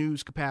in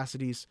news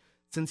capacities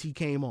since he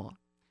came on.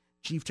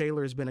 Chief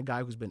Taylor has been a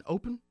guy who's been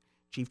open.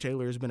 Chief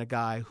Taylor has been a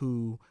guy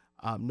who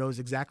knows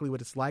exactly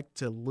what it's like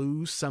to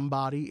lose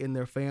somebody in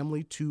their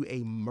family to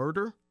a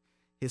murder.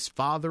 His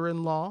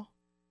father-in-law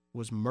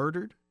was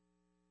murdered.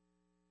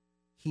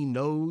 He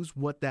knows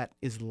what that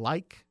is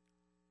like.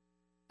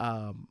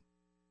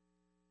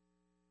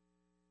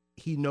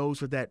 He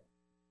knows what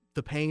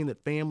the pain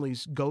that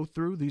families go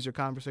through. These are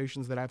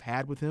conversations that I've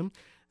had with him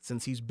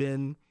since he's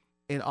been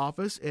in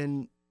office.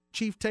 And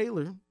Chief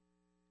Taylor,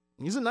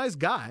 he's a nice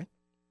guy.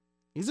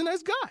 He's a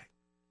nice guy.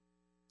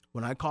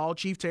 When I call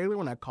Chief Taylor,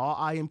 when I call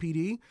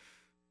IMPD,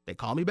 they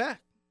call me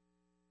back.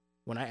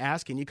 When I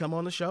ask, can you come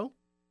on the show?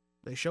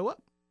 They show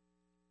up.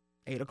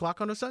 8 o'clock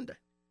on a Sunday.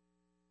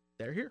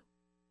 They're here,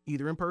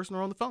 either in person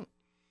or on the phone.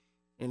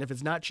 And if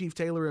it's not Chief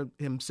Taylor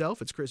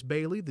himself, it's Chris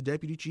Bailey, the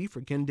deputy chief,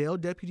 or Kendall,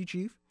 deputy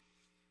chief.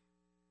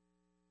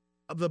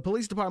 The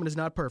police department is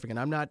not perfect,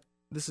 and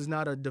this is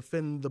not a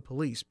defend the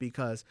police,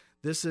 because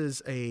this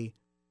is a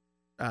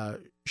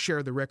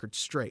share the record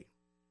straight.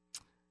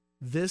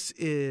 This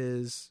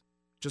is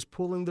just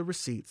pulling the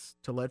receipts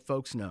to let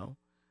folks know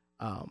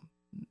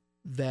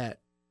that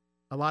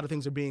a lot of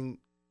things are being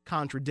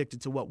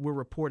contradicted to what we're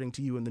reporting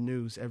to you in the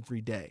news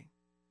every day.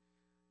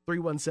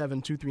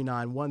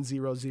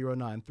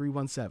 317-239-1009,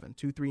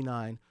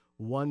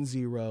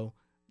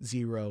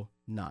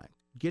 317-239-1009.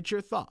 Get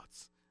your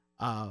thoughts.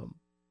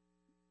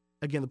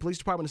 Again, the police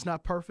department is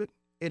not perfect.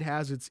 It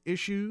has its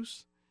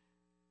issues.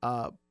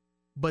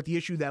 But the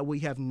issue that we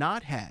have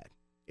not had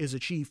is a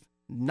chief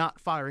not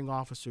firing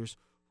officers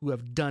who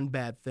have done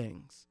bad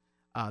things.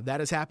 That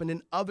has happened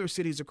in other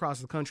cities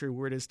across the country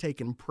where it has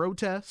taken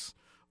protests,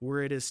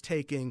 where it has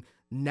taken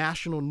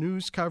national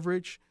news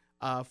coverage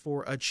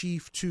for a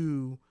chief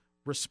to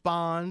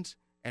respond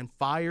and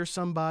fire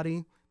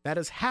somebody. That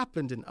has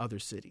happened in other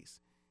cities.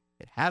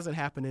 It hasn't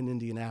happened in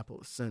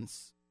Indianapolis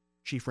since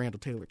Chief Randal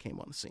Taylor came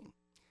on the scene.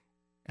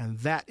 And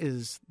that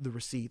is the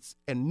receipts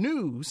and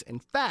news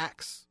and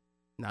facts,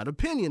 not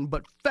opinion,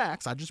 but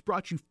facts. I just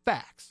brought you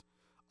facts.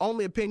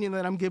 Only opinion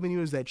that I'm giving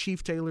you is that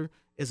Chief Taylor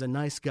is a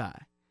nice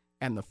guy.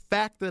 And the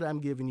fact that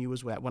I'm giving you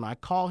is that when I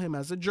call him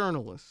as a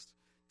journalist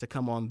to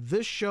come on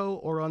this show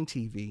or on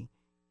TV,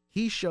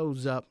 he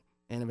shows up.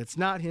 And if it's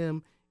not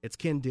him, it's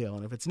Kendall.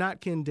 And if it's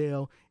not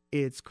Kendall,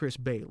 it's Chris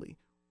Bailey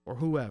or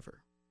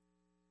whoever.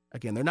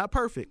 Again, they're not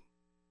perfect,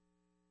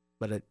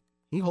 but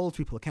he holds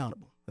people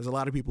accountable. There's a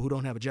lot of people who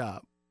don't have a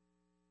job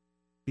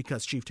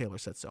because Chief Taylor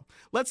said so.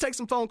 Let's take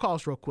some phone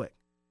calls real quick,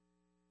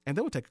 and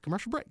then we'll take a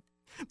commercial break.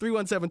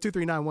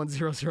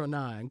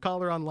 317-239-1009.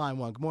 Caller on line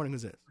one. Good morning.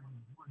 Who's this?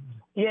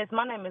 Yes,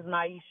 my name is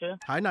Naisha.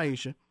 Hi,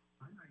 Naisha.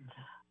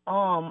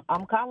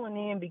 I'm calling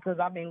in because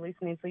I've been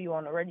listening to you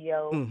on the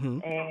radio,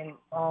 and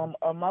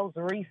a most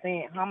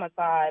recent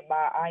homicide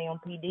by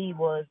IMPD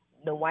was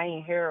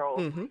Dwayne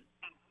Harrell.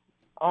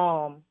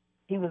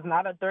 He was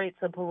not a threat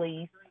to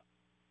police.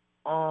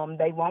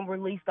 They won't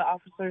release the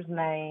officer's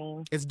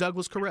name. It's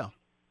Douglas Carell.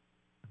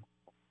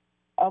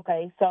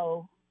 Okay,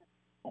 so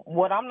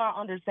what I'm not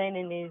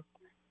understanding is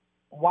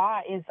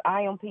why is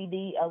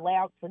IMPD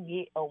allowed to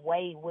get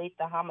away with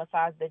the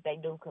homicides that they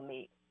do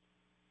commit?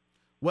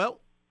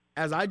 Well,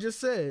 as I just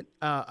said,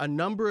 a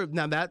number of,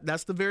 now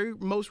that's the very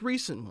most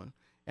recent one,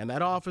 and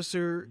that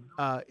officer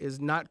is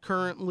not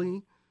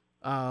currently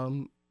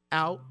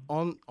out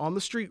on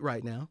the street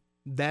right now.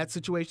 That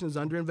situation is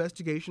under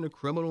investigation, a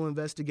criminal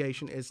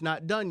investigation. It's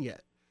not done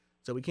yet.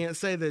 So we can't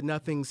say that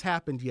nothing's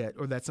happened yet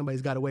or that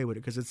somebody's got away with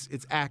it because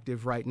it's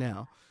active right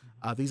now.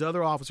 These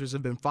other officers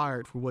have been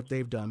fired for what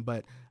they've done.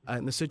 But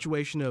in the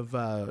situation of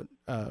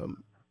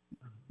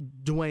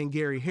Dwayne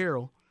Gary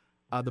Harrell,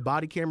 the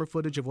body camera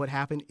footage of what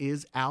happened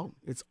is out.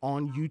 It's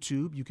on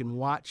YouTube. You can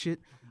watch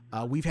it.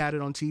 We've had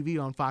it on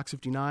TV on Fox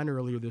 59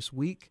 earlier this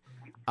week.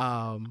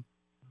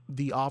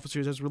 The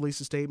officers has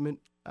released a statement.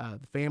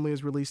 The family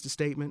has released a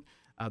statement.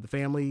 The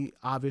family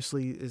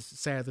obviously is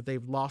sad that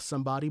they've lost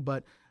somebody,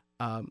 but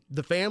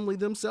the family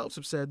themselves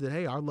have said that,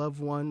 hey, our loved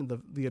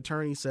one, the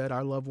attorney said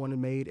our loved one had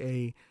made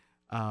a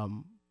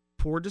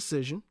poor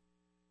decision,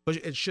 but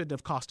it shouldn't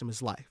have cost him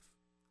his life.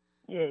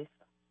 Yes.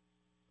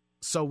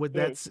 So with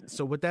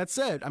that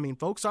said, I mean,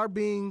 folks are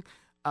being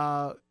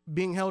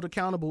held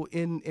accountable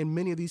in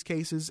many of these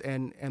cases,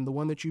 and the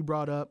one that you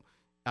brought up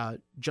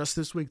just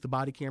this week, the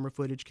body camera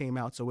footage came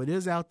out, so it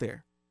is out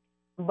there.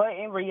 But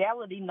in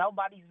reality,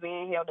 nobody's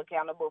being held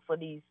accountable for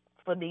these.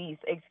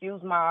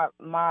 Excuse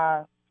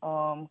my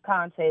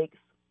context.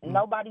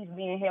 Nobody's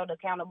being held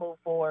accountable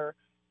for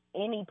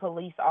any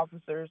police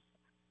officers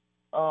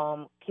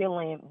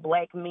killing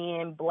black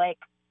men, black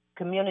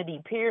community,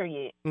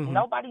 period.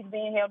 Nobody's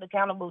being held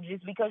accountable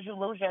just because you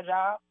lose your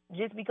job,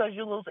 just because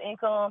you lose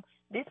income.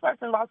 This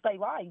person lost their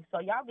life,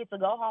 so y'all get to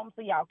go home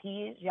to y'all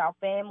kids, y'all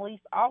families,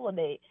 all of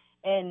that.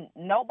 And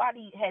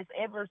nobody has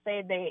ever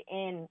said that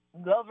in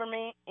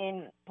government,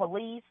 in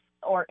police,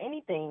 or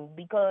anything,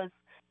 because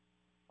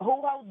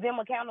who holds them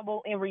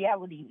accountable in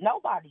reality?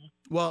 Nobody.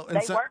 Well,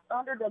 they work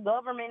under the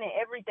government and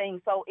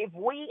everything. So if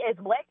we as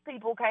black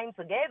people came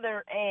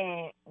together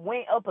and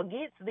went up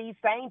against these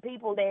same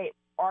people that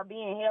are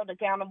being held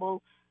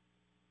accountable,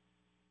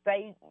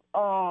 say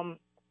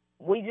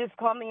we just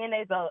come in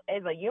as a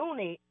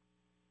unit,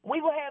 we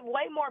will have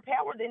way more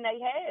power than they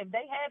have.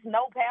 They have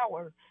no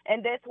power.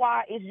 And that's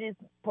why it's just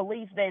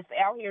police that's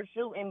out here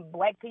shooting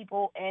black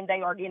people and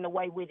they are getting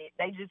away with it.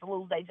 They just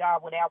lose their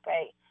job without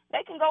pay.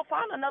 They can go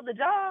find another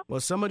job. Well,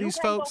 some of these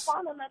folks, go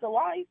find another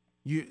life.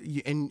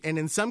 And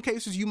in some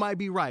cases you might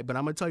be right, but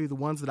I'm going to tell you the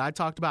ones that I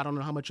talked about, I don't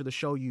know how much of the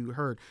show you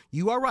heard.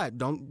 You are right.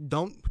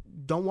 Don't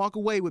walk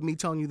away with me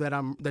telling you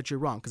that you're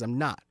wrong, because I'm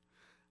not.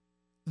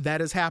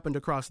 That has happened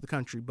across the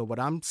country. But what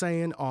I'm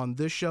saying on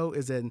this show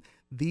is in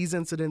these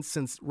incidents,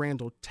 since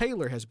Randal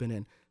Taylor has been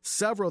in,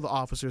 several of the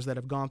officers that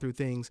have gone through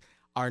things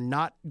are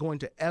not going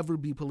to ever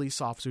be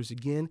police officers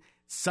again.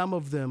 Some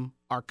of them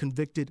are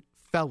convicted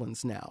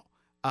felons now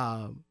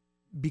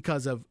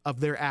because of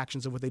their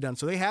actions of what they've done.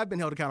 So they have been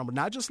held accountable,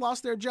 not just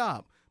lost their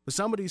job, but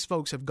some of these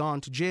folks have gone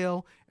to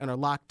jail and are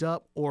locked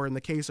up, or in the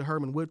case of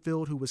Herman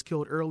Whitfield, who was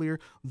killed earlier,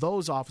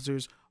 those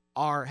officers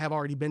have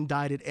already been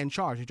indicted and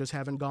charged. They just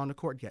haven't gone to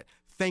court yet.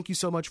 Thank you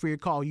so much for your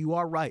call. You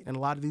are right. In a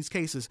lot of these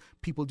cases,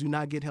 people do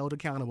not get held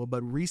accountable.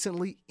 But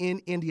recently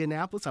in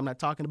Indianapolis, I'm not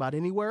talking about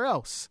anywhere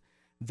else,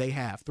 they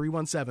have.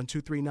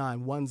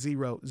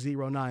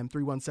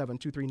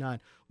 317-239-1009,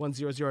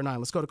 317-239-1009.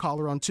 Let's go to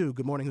caller on 2.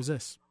 Good morning. Who's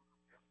this?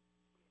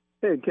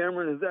 Hey,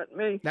 Cameron, is that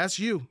me? That's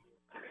you.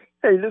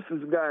 Hey, this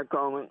is a guy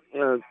calling.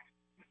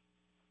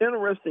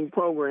 Interesting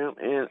program,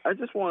 and I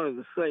just wanted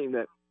to say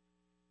that,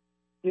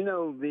 you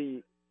know,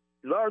 the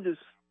largest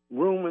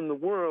room in the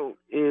world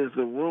is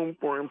a room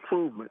for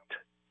improvement.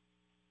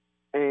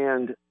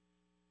 And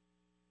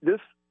this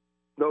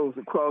goes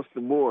across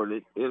the board.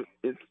 It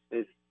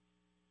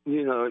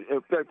you know, it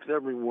affects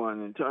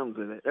everyone in terms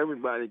of that.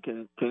 Everybody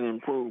can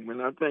improve.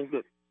 And I think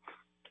that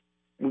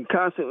we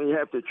constantly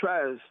have to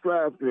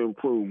strive to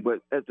improve.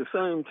 But at the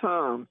same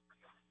time,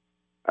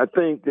 I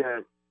think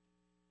that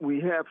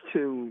we have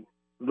to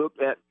look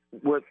at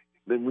what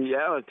the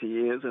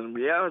reality is. And the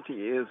reality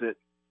is that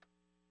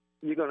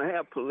you're going to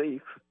have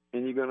police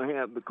and you're going to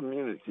have the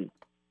community,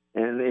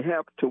 and they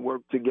have to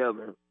work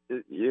together.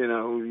 You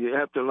know, you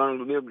have to learn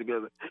to live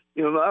together.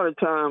 You know, a lot of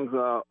times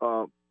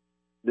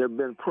there have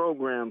been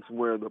programs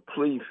where the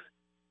police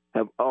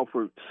have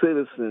offered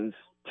citizens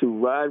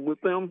to ride with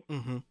them.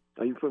 Mm-hmm.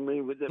 Are you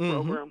familiar with that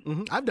program?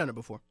 Mm-hmm. I've done it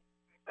before.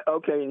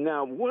 Okay,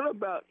 now what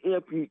about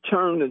if you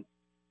turn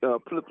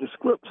flip the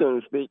script, so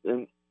to speak,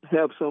 and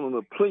have some of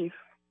the police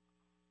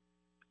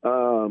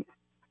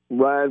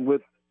ride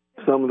with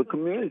some of the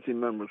community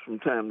members from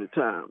time to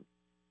time?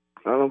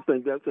 I don't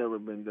think that's ever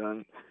been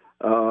done.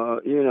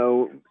 You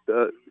know,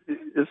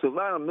 there's a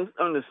lot of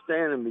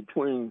misunderstanding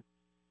between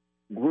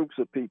groups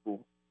of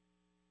people,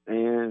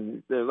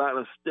 and there are a lot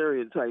of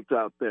stereotypes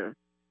out there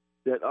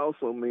that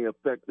also may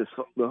affect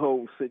the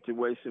whole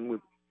situation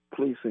with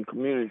police and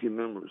community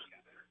members.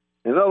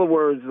 In other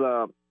words,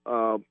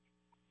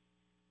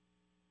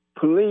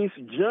 police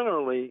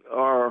generally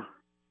are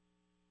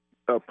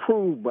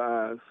approved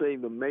by, say,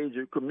 the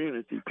major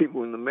community,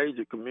 people in the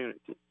major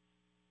community,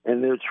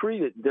 and they're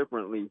treated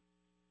differently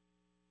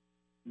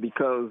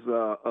because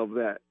of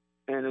that.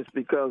 And it's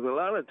because a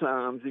lot of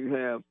times you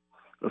have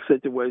a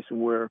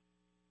situation where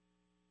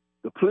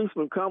the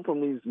policemen come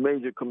from these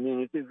major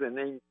communities and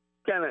they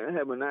kind of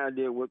have an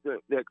idea what the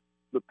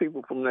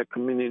people from that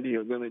community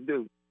are going to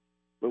do.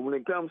 But when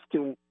it comes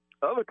to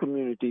other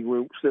community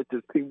groups, such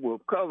as people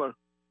of color,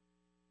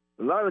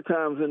 a lot of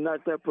times they're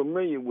not that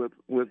familiar with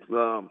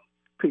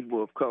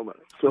people of color.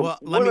 So well,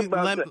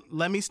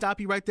 let me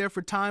stop you right there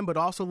for time, but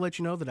also let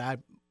you know that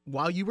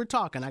while you were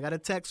talking, I got a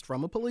text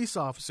from a police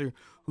officer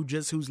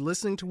who's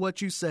listening to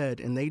what you said,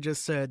 and they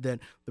just said that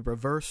the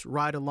reverse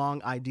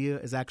ride-along idea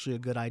is actually a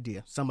good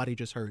idea. Somebody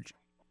just heard you.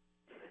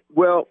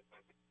 Well,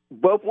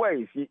 both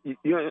ways.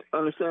 You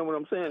understand what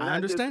I'm saying? I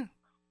understand.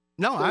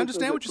 No, I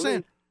understand what you're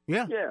saying.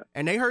 Yeah.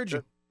 And they heard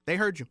you. They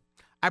heard you.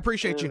 I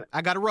appreciate you.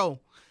 I got to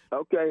roll.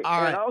 Okay.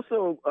 All right. And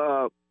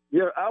also,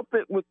 your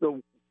outfit with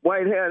the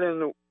white hat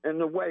and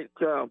the white.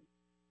 I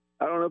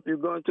don't know if you're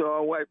going to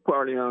a white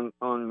party on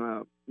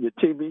your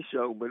TV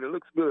show, but it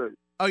looks good.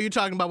 Oh, you're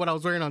talking about what I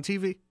was wearing on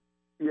TV?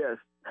 Yes.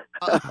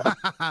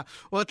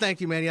 Well, thank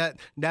you, man. Yeah,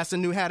 that's a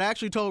new hat. I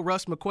actually told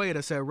Russ McQuaid,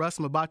 I said, Russ,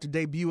 I'm about to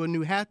debut a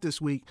new hat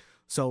this week,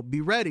 so be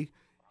ready.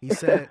 He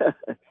said,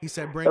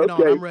 bring it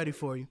on. I'm ready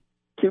for you.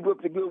 Keep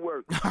up the good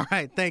work. All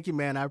right. Thank you,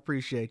 man. I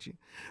appreciate you.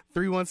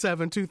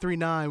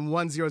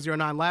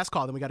 317-239-1009. Last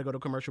call, then we got to go to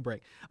commercial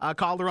break.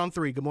 Caller on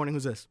 3. Good morning.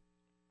 Who's this?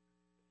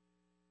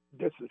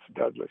 This is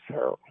Douglas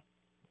Harold.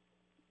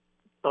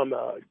 I'm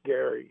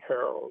Gary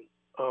Harold's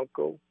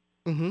uncle.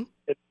 Mm-hmm.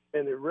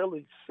 And it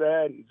really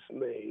saddens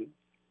me,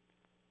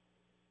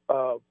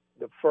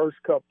 the first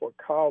couple of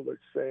callers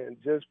saying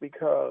just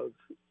because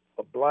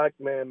a black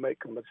man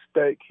make a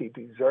mistake, he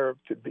deserved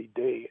to be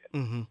dead.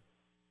 Mm-hmm.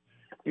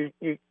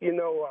 You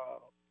know,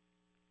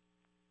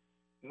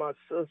 my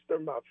sister,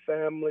 my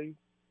family,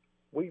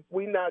 we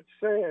not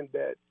saying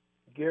that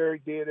Gary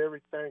did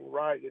everything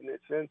right in this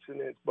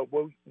incident, but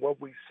what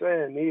we're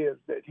saying is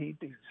that he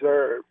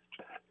deserved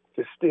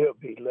to still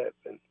be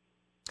living.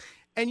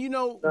 And, you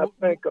know, I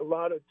think a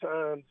lot of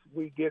times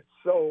we get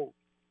so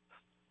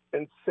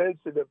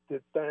insensitive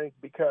to things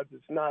because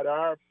it's not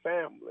our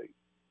family.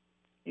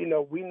 You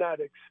know, we're not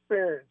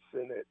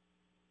experiencing it.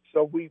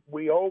 So we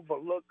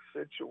overlook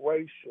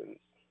situations.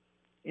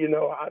 You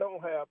know, I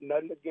don't have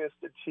nothing against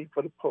the chief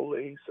of the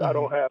police. Mm-hmm. I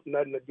don't have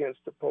nothing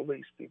against the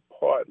police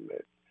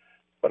department.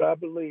 But I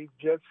believe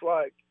just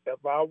like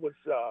if I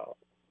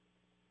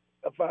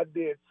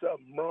did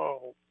something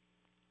wrong,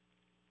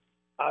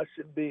 I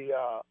should be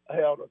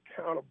held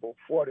accountable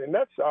for it. And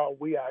that's all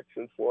we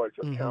asking for is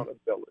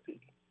accountability.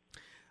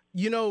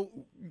 You know,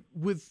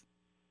 with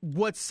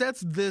what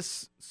sets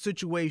this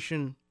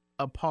situation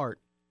apart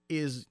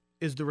is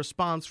the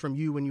response from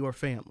you and your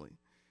family,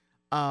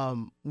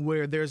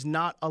 where there's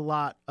not a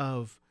lot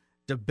of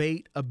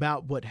debate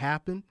about what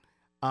happened.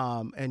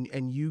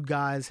 And you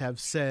guys have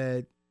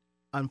said,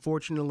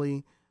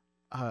 unfortunately,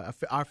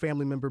 our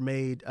family member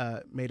made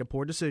a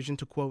poor decision,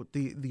 to quote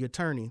the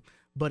attorney,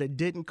 but it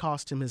didn't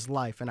cost him his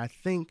life. And I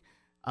think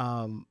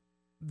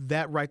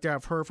that right there,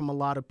 I've heard from a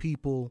lot of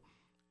people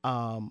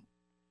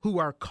who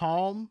are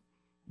calm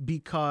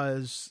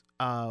because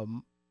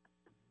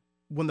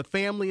when the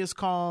family is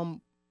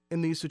calm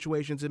in these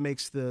situations, it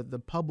makes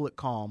the public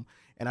calm.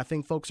 And I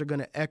think folks are going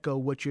to echo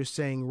what you're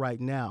saying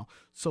right now.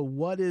 So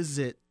what is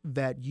it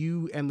that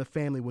you and the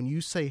family, when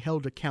you say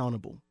held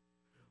accountable,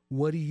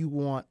 what do you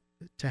want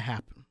to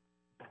happen?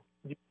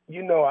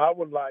 You know, I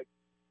would like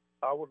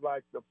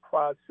the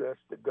process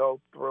to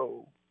go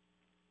through,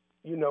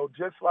 you know,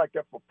 just like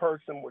if a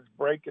person was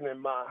breaking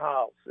in my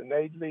house and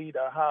they leave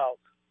the house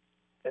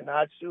and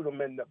I shoot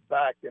them in the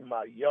back in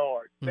my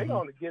yard, they're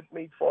going to get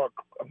me for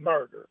a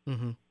murder.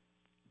 Mm-hmm.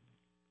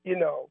 You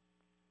know,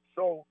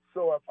 so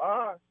if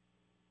I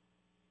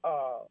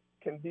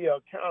can be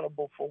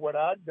accountable for what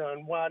I've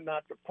done, why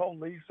not the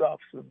police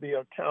officer be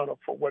accountable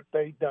for what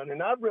they've done?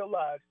 And I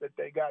realize that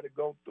they got to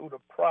go through the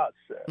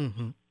process.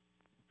 Mm-hmm.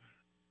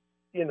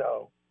 You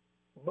know,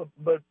 but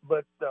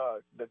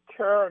the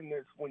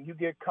careness when you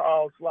get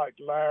calls like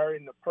Larry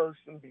and the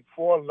person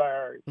before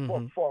Larry,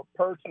 for a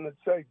person to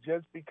say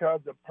just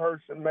because a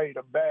person made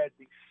a bad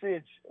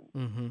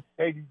decision,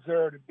 they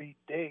deserve to be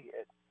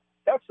dead,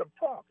 that's a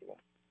problem.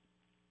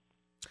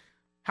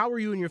 How are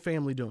you and your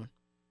family doing?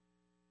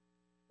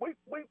 We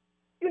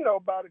you know,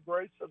 by the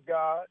grace of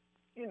God,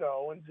 you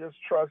know, and just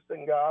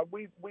trusting God,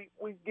 we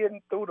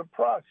getting through the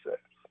process,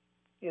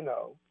 you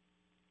know.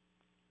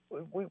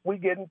 We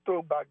getting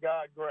through by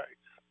God's grace.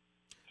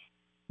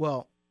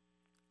 Well,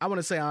 I want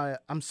to say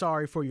I'm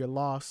sorry for your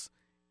loss.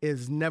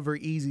 It's never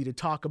easy to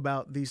talk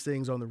about these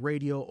things on the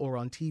radio or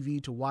on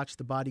TV, to watch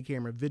the body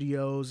camera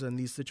videos and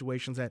these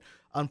situations that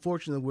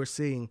unfortunately we're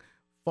seeing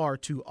far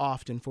too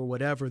often for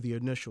whatever the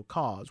initial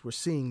cause. We're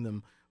seeing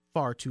them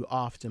far too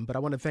often. But I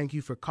want to thank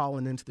you for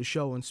calling into the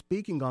show and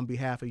speaking on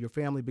behalf of your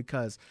family,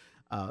 because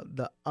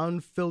the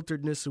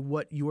unfilteredness of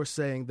what you're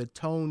saying, the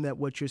tone that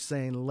what you're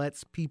saying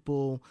lets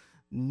people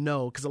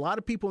know. Because a lot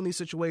of people in these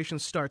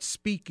situations start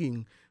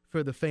speaking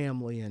for the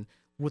family and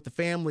what the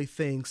family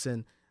thinks,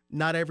 and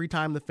not every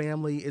time the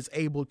family is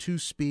able to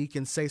speak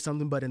and say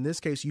something, but in this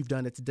case, you've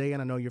done it today,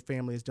 and I know your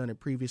family has done it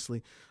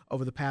previously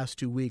over the past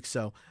 2 weeks.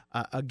 So,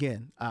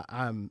 again,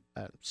 I'm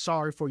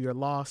sorry for your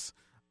loss,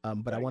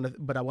 but I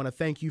want to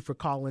thank you for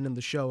calling in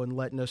the show and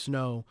letting us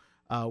know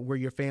where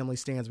your family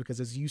stands, because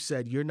as you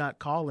said, you're not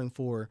calling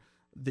for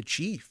the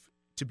chief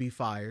to be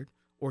fired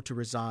or to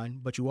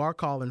resign, but you are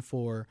calling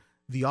for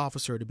the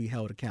officer to be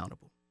held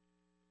accountable.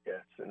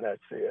 Yes, and that's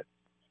it.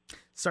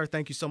 Sir,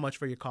 thank you so much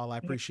for your call. I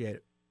appreciate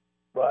it.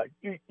 Right.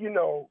 You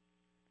know,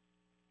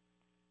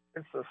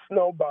 it's a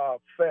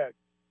snowball effect.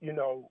 You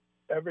know,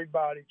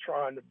 everybody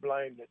trying to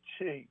blame the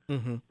chief.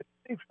 Mm-hmm. The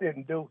chief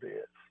didn't do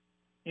this.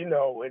 you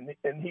know,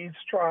 and he's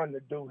trying to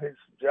do his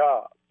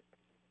job.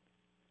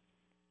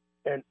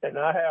 And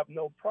I have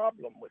no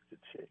problem with the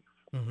chief.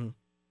 Mm-hmm.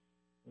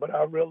 But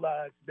I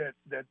realize that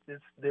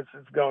this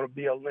is going to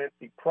be a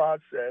lengthy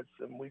process,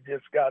 and we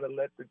just got to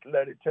let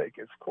it take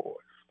its course.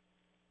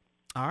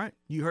 All right.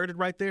 You heard it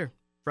right there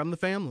from the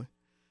family.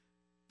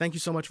 Thank you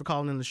so much for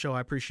calling in the show.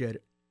 I appreciate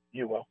it.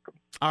 You're welcome.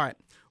 All right.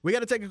 We got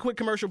to take a quick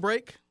commercial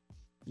break.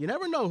 You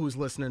never know who's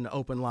listening to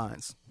Open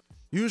Lines.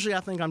 Usually I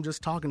think I'm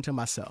just talking to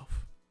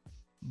myself,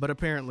 but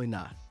apparently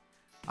not.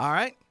 All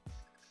right.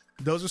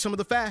 Those are some of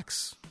the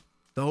facts.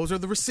 Those are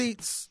the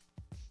receipts.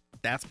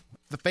 That's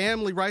the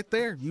family right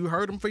there. You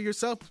heard him for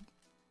yourself.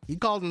 He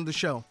called into the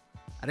show.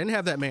 I didn't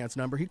have that man's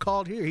number. He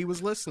called here. He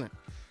was listening.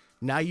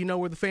 Now you know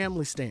where the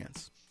family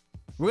stands.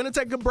 We're going to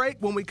take a break.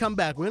 When we come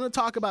back, we're going to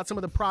talk about some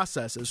of the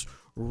processes.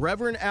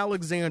 Reverend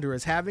Alexander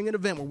is having an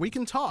event where we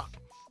can talk,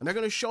 and they're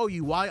going to show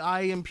you why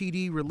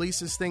IMPD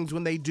releases things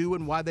when they do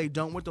and why they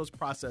don't, what those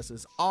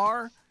processes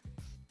are.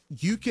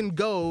 You can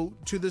go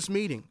to this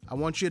meeting. I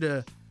want you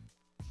to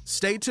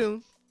stay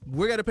tuned.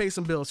 We're going to pay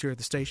some bills here at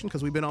the station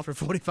because we've been on for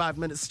 45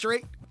 minutes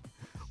straight.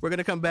 We're going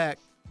to come back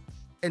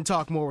and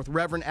talk more with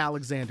Reverend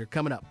Alexander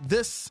coming up.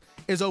 This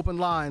is Open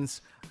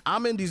Lines.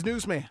 I'm Indy's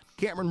newsman,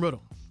 Cameron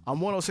Riddle, on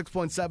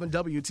 106.7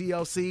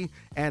 WTLC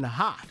and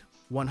Hot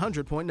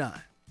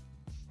 100.9.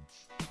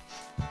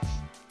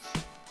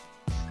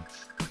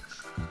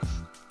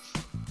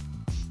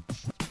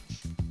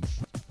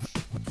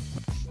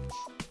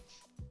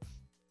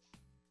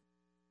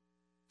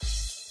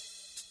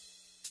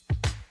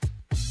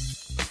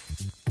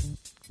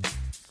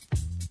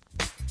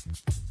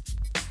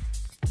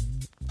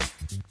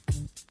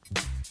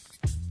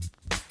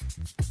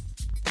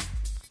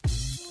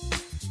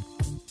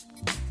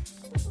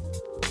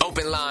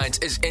 Open Lines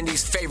is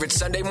Indy's favorite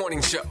Sunday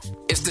morning show.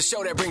 It's the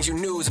show that brings you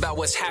news about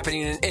what's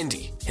happening in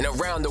Indy and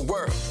around the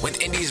world with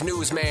Indy's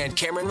newsman,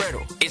 Cameron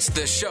Riddle. It's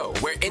the show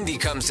where Indy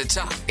comes to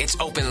talk. It's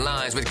Open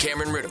Lines with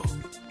Cameron Riddle.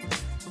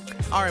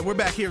 All right, we're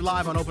back here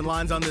live on Open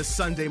Lines on this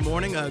Sunday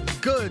morning. A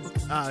good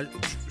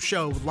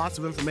show with lots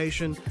of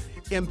information,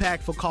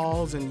 impactful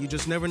calls, and you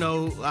just never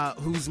know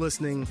who's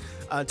listening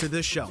to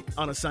this show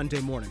on a Sunday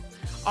morning.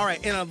 All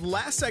right, in the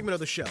last segment of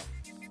the show,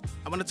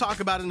 I'm going to talk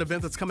about an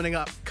event that's coming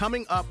up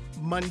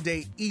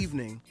Monday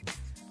evening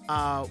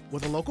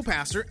with a local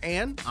pastor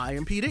and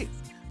IMPD.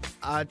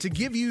 To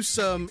give you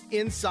some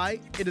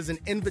insight, it is an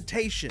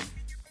invitation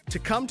to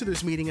come to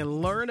this meeting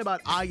and learn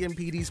about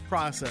IMPD's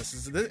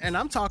processes. And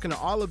I'm talking to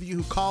all of you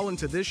who call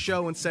into this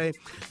show and say,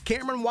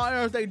 Cameron, why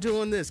aren't they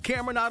doing this?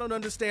 Cameron, I don't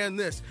understand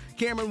this.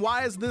 Cameron,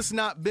 why has this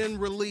not been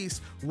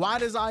released? Why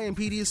does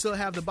IMPD still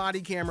have the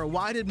body camera?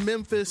 Why did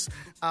Memphis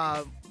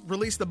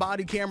release the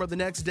body camera the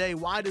next day?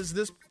 Why does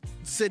this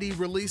city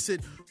release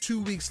it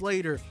 2 weeks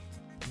later?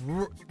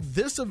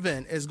 This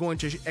event is going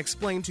to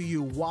explain to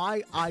you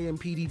why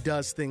IMPD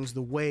does things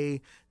the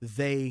way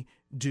they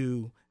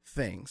do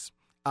things.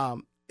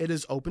 It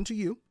is open to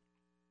you.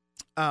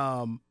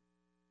 We're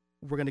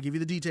going to give you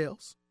the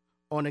details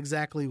on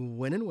exactly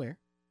when and where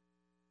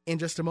in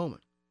just a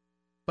moment.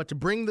 But to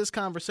bring this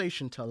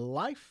conversation to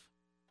life,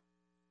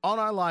 on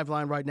our live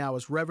line right now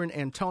is Reverend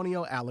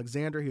Antonio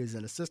Alexander. He is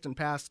an assistant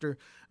pastor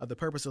of the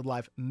Purpose of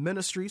Life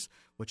Ministries,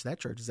 which that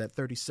church is at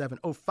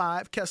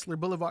 3705 Kessler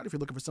Boulevard. If you're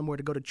looking for somewhere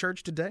to go to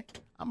church today,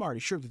 I'm already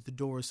sure that the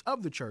doors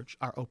of the church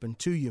are open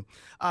to you.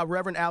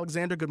 Reverend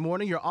Alexander, good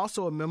morning. You're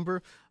also a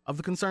member of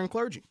the Concerned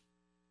Clergy.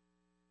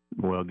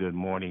 Well, good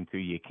morning to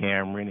you,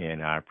 Cameron,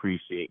 and I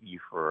appreciate you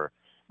for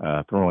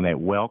throwing that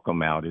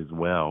welcome out as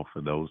well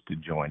for those to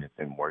join us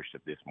in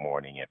worship this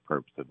morning at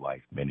Purpose of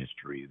Life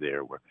Ministry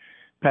there where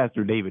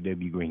Pastor David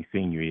W. Green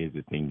Sr. is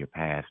the senior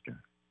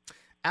pastor.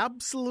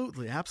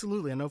 Absolutely,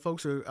 absolutely. I know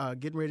folks are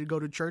getting ready to go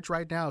to church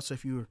right now, so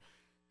if you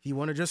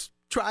want to just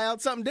try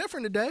out something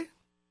different today,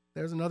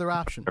 there's another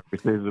option.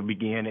 Services will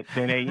begin at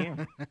 10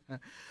 a.m.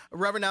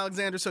 Reverend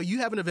Alexander, so you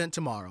have an event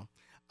tomorrow,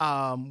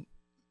 and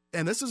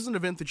this is an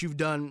event that you've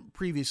done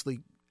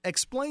previously.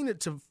 Explain it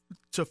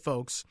to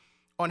folks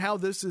on how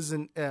this is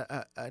an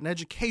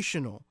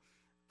educational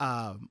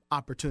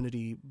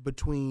opportunity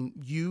between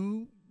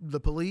you, the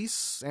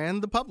police,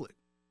 and the public.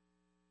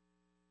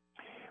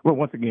 Well,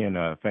 once again,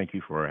 thank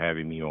you for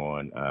having me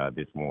on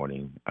this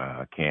morning,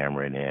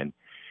 Cameron. And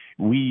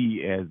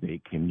we as a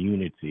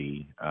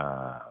community,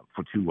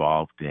 for too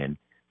often,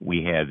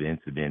 we have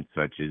incidents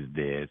such as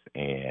this,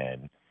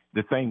 and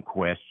the same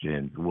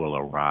questions will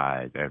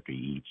arise after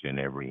each and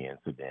every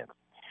incident.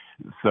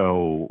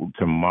 So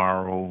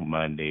tomorrow,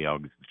 Monday,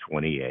 August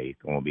 28th,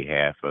 on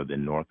behalf of the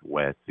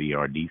Northwest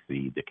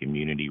CRDC, the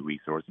Community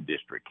Resource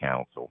District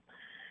Council,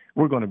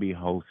 we're going to be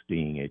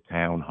hosting a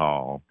town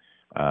hall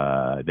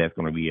that's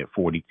going to be at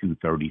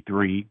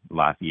 4233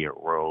 Lafayette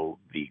Road,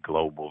 the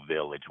Global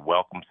Village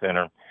Welcome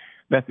Center.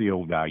 That's the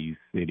old Value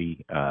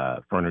City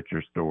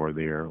furniture store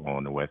there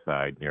on the west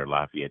side near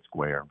Lafayette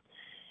Square.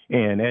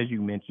 And as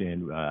you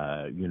mentioned,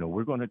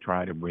 we're going to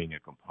try to bring a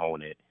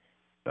component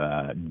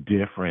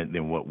different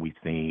than what we've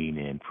seen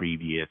in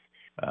previous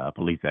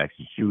police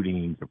action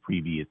shootings or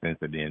previous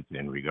incidents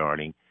and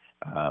regarding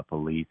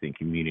police and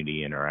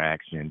community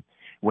interaction,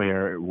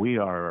 where we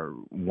are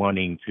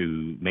wanting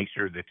to make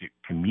sure that the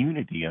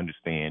community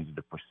understands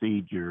the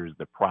procedures,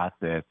 the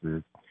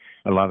processes,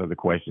 a lot of the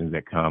questions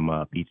that come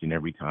up each and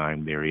every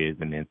time there is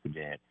an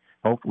incident.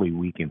 Hopefully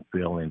we can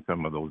fill in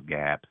some of those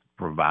gaps,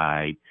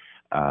 provide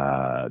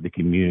the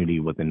community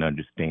with an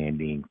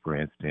understanding, for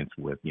instance,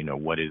 with,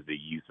 what is the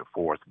use of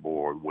force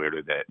board? Where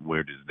does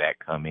that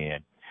come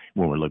in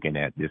when we're looking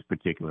at this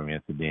particular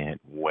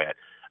incident? Where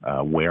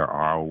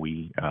are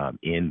we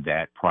in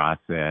that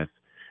process?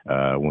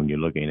 When you're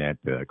looking at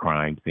the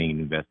crime scene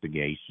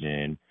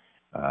investigation,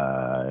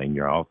 and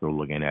you're also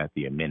looking at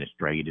the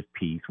administrative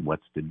piece,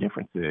 what's the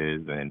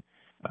differences and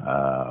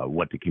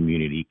what the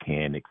community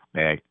can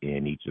expect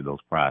in each of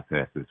those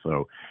processes.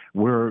 So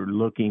we're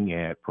looking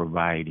at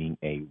providing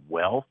a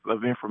wealth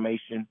of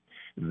information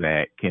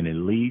that can at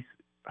least,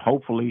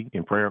 hopefully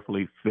and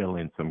prayerfully, fill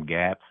in some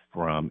gaps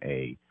from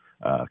a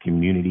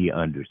community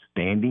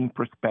understanding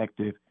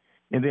perspective.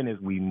 And then as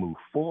we move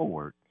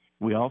forward,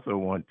 we also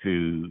want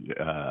to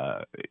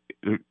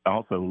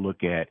also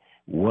look at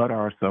what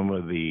are some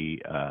of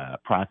the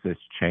process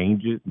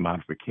changes,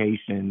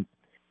 modifications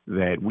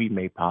that we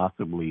may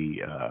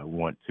possibly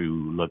want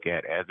to look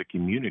at as a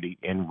community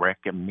and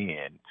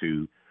recommend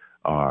to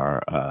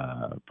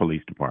our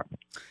police department.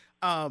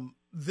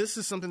 This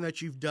is something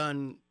that you've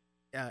done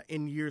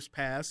in years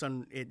past,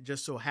 and it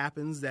just so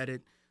happens that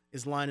it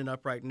is lining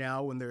up right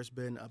now when there's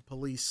been a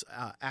police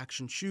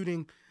action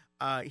shooting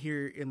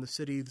here in the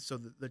city. So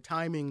the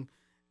timing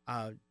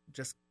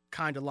just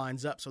kind of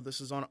lines up. So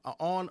this is on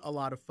a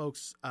lot of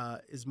folks'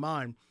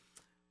 mind.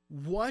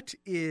 What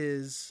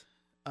is,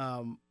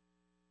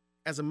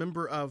 as a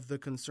member of the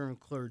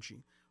Concerned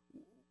Clergy,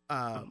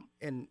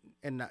 and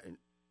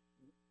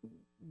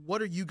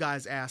what are you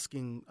guys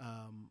asking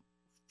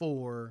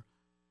for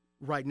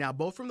right now,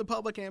 both from the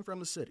public and from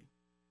the city?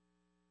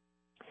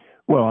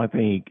 Well, I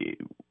think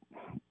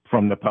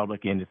from the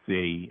public and the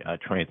city,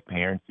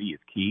 transparency is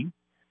key.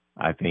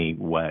 I think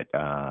what,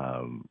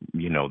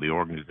 the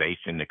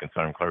organization, the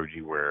Concerned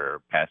Clergy, where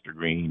Pastor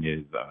Green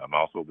is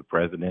also the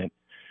president,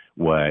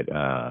 what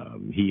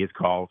he has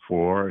called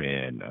for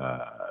and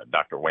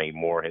Dr. Wayne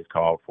Moore has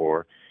called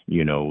for,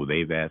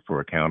 they've asked for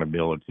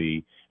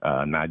accountability,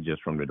 not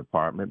just from the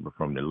department, but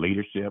from the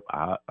leadership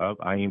of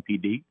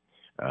IMPD.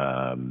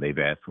 They've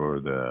asked for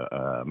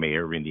the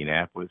mayor of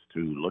Indianapolis to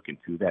look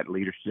into that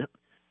leadership.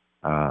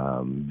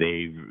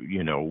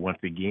 Once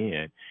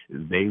again,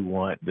 they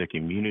want the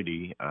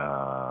community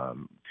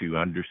to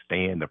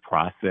understand the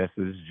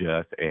processes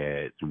just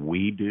as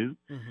we do.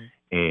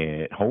 Mm-hmm.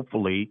 And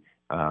hopefully,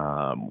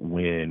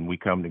 when we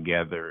come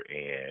together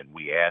and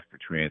we ask for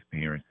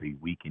transparency,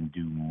 we can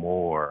do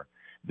more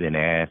than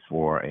ask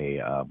for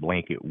a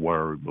blanket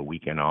word, but we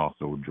can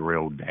also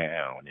drill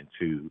down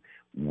into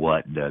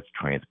what does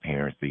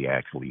transparency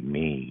actually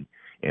mean,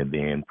 and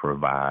then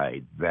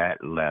provide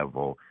that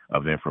level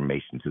of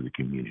information to the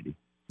community.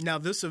 Now,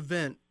 this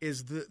event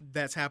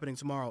that's happening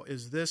tomorrow,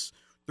 is this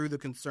through the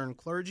Concerned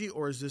Clergy,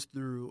 or is this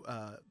through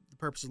the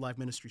Purpose of Life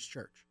Ministries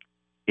Church?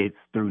 It's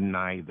through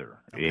neither.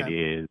 Okay. It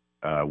is,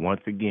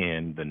 once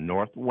again, the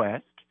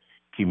Northwest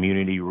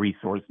Community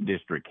Resource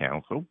District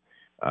Council.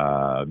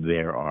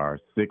 There are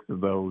 6 of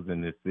those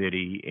in the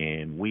city,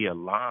 and we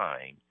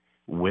align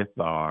with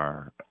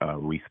our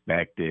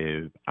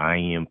respective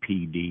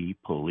IMPD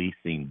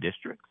policing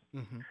districts.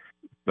 Mm-hmm.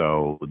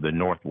 So the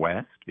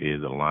Northwest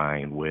is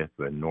aligned with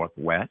the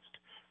Northwest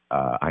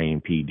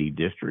IMPD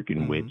district, in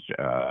mm-hmm.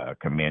 which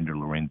Commander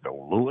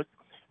Lorenzo Lewis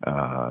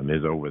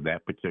is over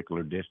that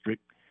particular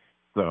district.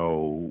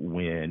 So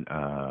when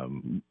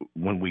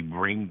we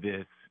bring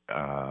this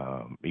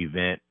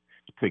event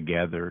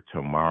together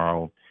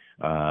tomorrow,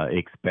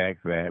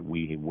 expect that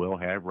we will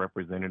have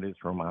representatives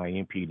from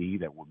IMPD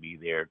that will be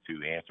there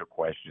to answer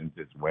questions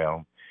as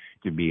well,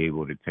 to be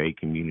able to take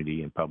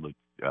community and public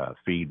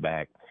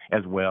feedback,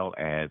 as well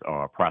as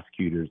our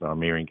prosecutors. Our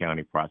Marion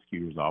County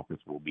Prosecutor's Office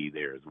will be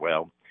there as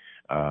well.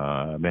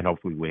 And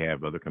hopefully we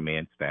have other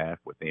command staff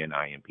within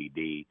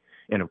IMPD.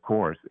 And, of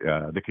course,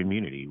 the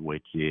community,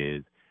 which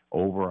is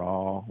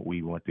overall,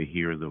 we want to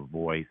hear the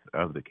voice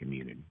of the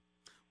community.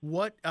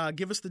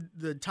 Give us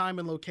the time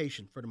and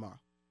location for tomorrow.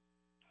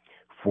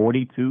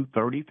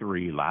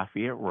 4233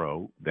 Lafayette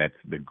Road. That's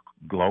the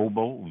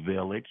Global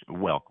Village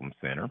Welcome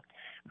Center.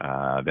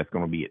 That's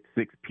going to be at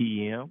 6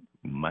 p.m.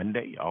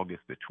 Monday,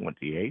 August the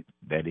 28th.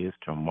 That is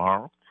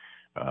tomorrow.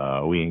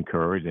 We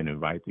encourage and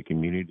invite the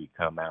community to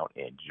come out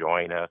and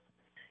join us.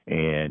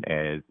 And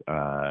as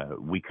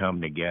we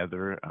come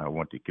together, I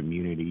want the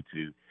community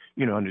to,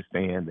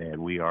 understand that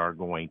we are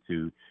going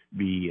to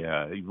be,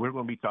 we're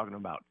going to be talking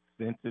about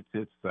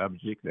sensitive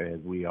subjects, as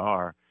we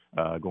are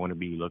going to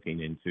be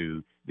looking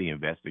into the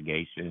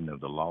investigation of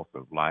the loss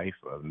of life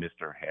of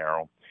Mr.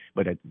 Harrell.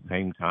 But at the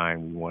same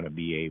time, we want to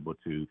be able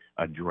to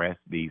address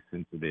these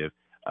sensitive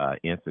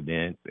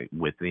incidents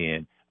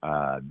within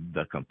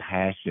the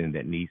compassion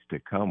that needs to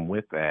come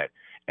with that,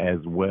 as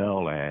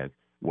well as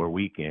where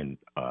we can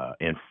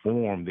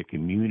inform the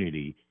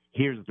community,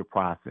 here's the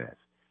process.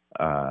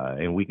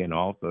 And we can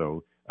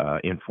also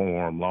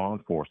inform law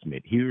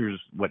enforcement. Here's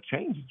what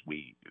changes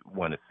we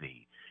want to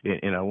see.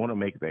 And I want to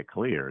make that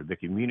clear. The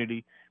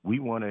community, we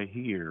want to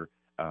hear,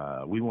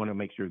 we want to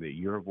make sure that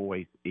your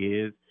voice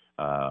is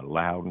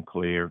loud and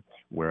clear,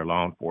 where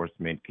law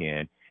enforcement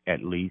can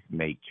at least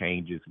make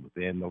changes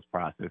within those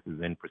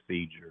processes and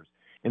procedures.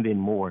 And then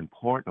more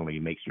importantly,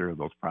 make sure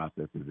those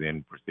processes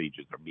and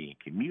procedures are being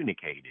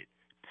communicated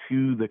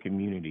to the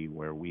community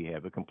where we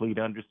have a complete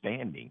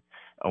understanding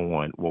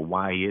on, well,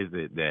 why is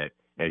it that,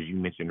 as you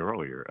mentioned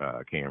earlier,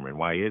 Cameron,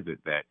 why is it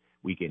that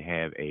we can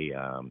have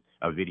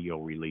a video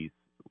release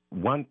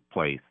one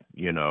place,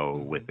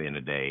 within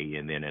a day,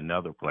 and then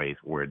another place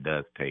where it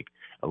does take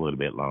a little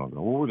bit longer?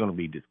 Well, we're going to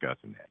be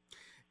discussing that.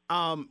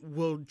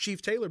 Will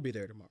Chief Taylor be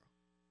there tomorrow?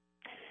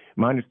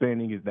 My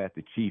understanding is that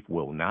the chief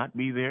will not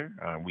be there.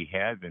 We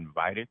have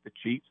invited the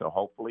chief, so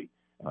hopefully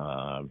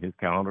his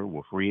calendar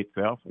will free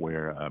itself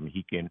where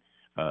he can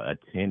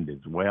attend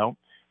as well.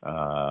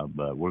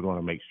 But we're going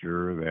to make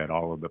sure that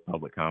all of the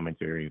public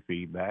commentary and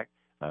feedback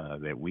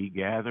that we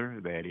gather,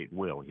 that it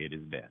will hit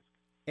his desk.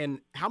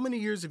 And how many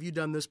years have you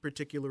done this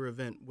particular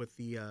event with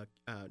the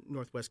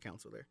Northwest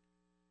Council there?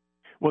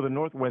 Well, the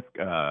Northwest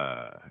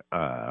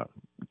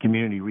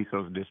Community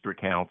Resource District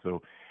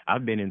Council,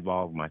 I've been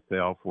involved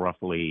myself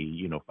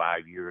roughly,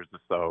 5 years or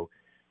so.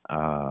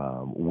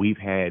 We've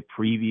had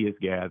previous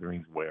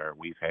gatherings where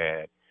we've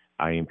had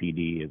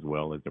IMPD as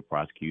well as the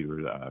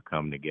prosecutor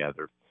come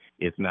together.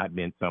 It's not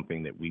been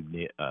something that we've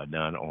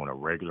done on a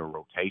regular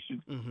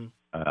rotation.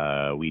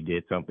 Mm-hmm. We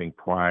did something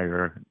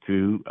prior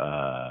to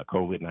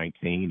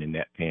COVID-19 and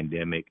that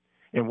pandemic.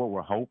 And what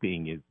we're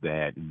hoping is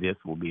that this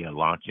will be a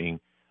launching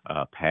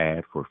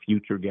pad for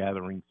future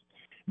gatherings.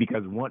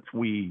 Because once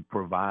we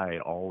provide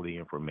all the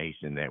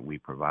information that we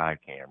provide,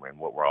 Cameron,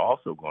 what we're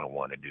also going to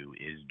want to do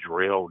is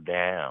drill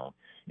down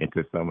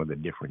into some of the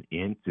different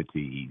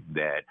entities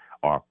that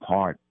are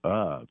part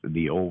of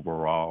the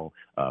overall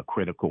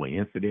critical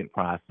incident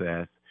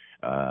process,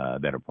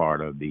 that are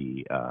part of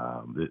the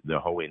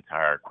whole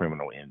entire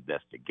criminal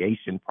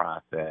investigation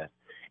process,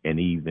 and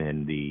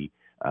even the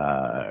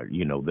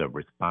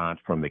response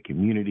from the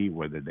community,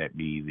 whether that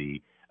be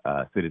the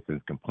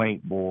Citizens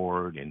Complaint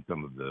Board and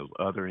some of those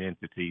other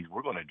entities.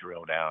 We're going to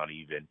drill down,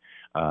 even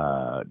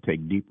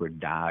take deeper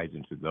dives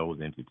into those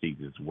entities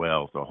as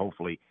well. So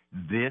hopefully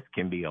this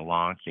can be a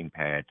launching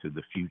pad to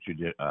the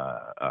future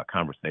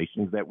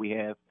conversations that we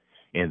have.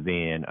 And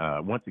then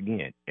once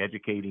again,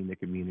 educating the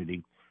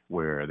community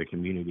where the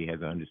community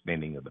has an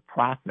understanding of the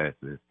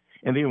processes.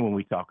 And then when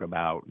we talk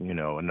about,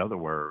 another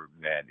word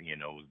that,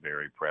 is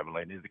very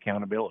prevalent is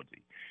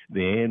accountability.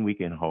 Then we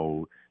can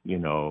hold,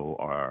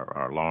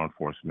 our law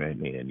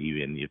enforcement, and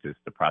even if it's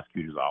the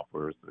prosecutor's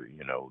office, or,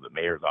 the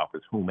mayor's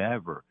office,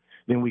 whomever,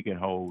 then we can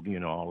hold,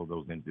 all of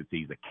those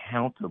entities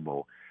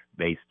accountable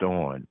based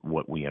on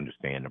what we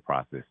understand the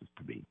processes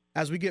to be.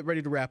 As we get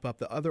ready to wrap up,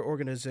 the other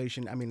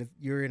organization,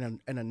 you're in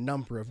a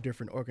number of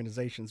different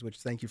organizations, which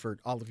thank you for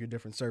all of your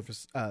different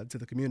service to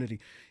the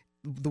community.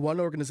 The one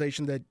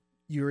organization that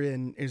you're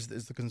in is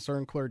the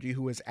Concerned Clergy,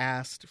 who has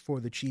asked for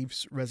the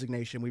chief's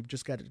resignation.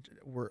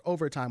 We're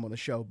over time on the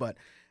show, but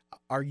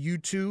are you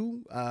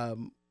too?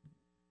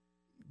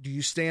 Do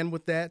you stand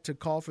with that to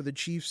call for the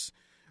chief's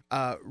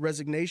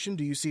resignation?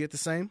 Do you see it the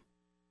same?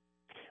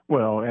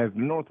 Well, as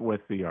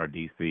Northwest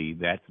CRDC,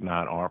 that's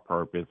not our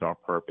purpose. Our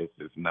purpose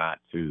is not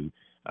to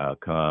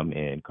come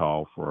and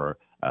call for,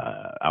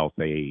 I'll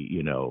say,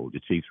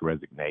 the chief's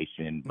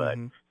resignation, but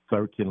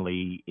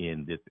certainly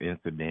in this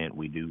incident,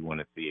 we do want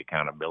to see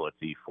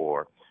accountability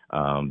for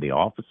the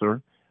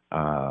officer.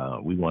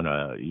 We want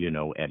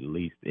to, at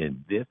least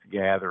in this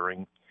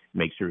gathering,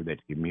 make sure that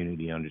the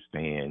community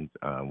understands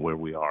where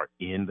we are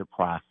in the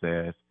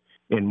process.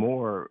 And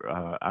more,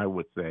 I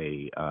would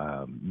say,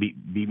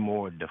 be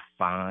more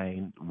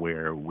defined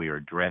where we're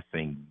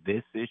addressing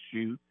this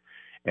issue,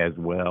 as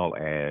well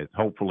as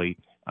hopefully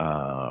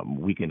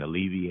we can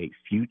alleviate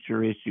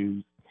future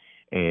issues.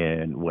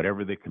 And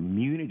whatever the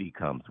community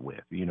comes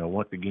with,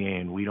 once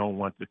again, we don't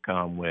want to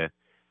come with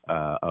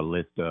a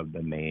list of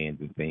demands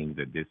and things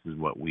that this is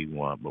what we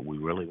want, but we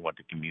really want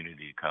the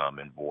community to come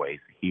and voice,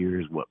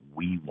 here's what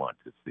we want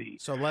to see.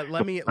 So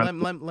let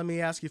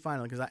me ask you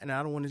finally, because I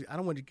don't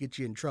want to get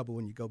you in trouble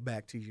when you go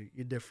back to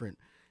your different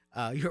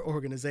your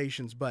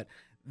organizations, but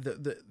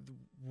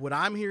what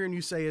I'm hearing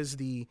you say is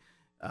the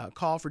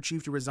call for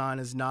chief to resign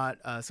is not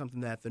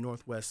something that the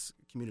Northwest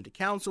Community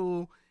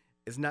Council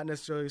is not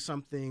necessarily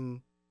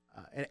something,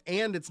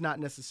 and it's not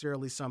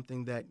necessarily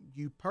something that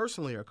you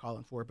personally are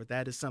calling for, but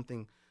that is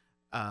something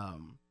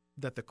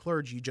that the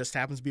clergy, just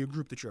happens to be a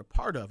group that you're a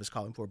part of, is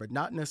calling for, but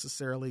not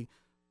necessarily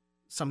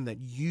something that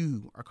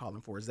you are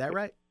calling for. Is that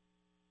right?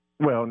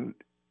 Well,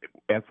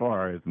 as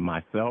far as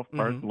myself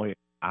personally,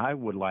 I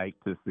would like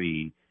to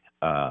see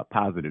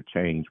positive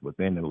change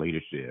within the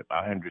leadership.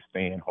 I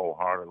understand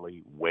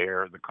wholeheartedly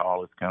where the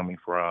call is coming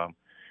from,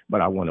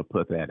 but I want to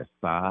put that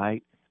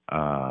aside.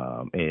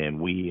 And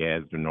we,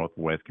 as the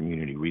Northwest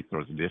Community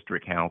Resource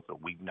District Council,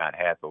 we've not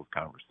had those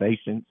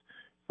conversations.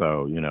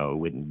 So, it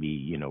wouldn't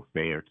be,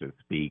 fair to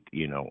speak,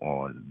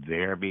 on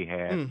their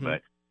behalf.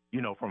 But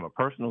from a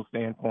personal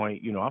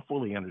standpoint, I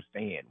fully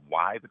understand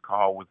why the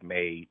call was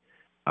made.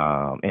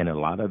 And a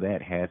lot of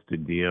that has to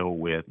deal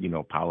with,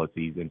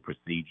 policies and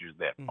procedures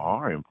that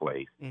are in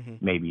place,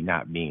 maybe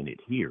not being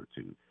adhered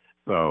to.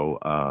 So,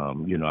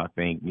 I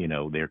think,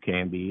 there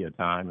can be a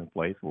time and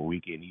place where we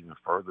can even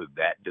further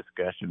that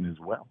discussion as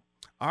well.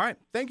 All right.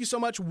 Thank you so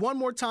much. One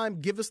more time,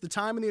 give us the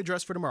time and the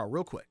address for tomorrow,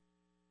 real quick.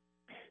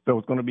 So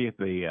it's going to be at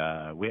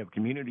we have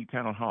Community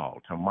Town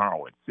Hall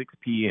tomorrow at 6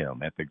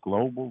 p.m. at the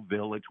Global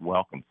Village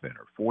Welcome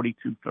Center,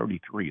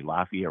 4233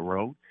 Lafayette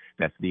Road.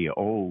 That's the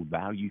old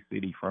Value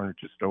City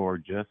Furniture Store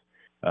just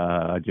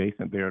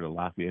adjacent there to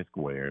Lafayette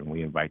Square. And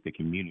we invite the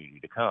community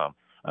to come,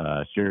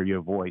 share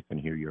your voice, and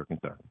hear your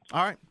concerns.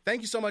 All right.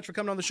 Thank you so much for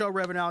coming on the show,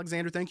 Reverend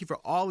Alexander. Thank you for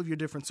all of your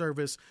different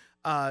service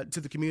to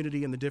the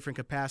community and the different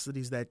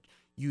capacities that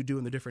you do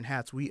in the different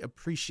hats. We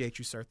appreciate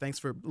you, sir. Thanks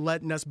for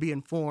letting us be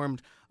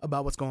informed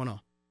about what's going on.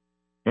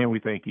 And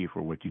we thank you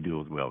for what you do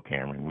as well,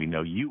 Cameron. We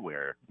know you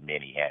wear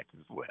many hats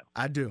as well.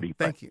 I do.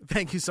 Thank you.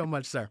 Thank you so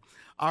much, sir.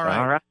 All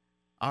right.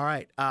 All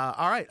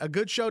right. A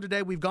good show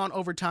today. We've gone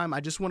over time.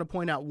 I just want to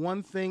point out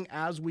one thing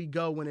as we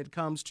go when it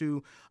comes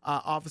to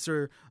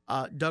Officer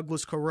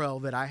Douglas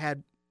Carell that I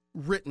had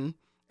written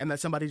and that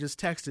somebody just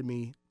texted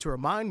me to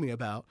remind me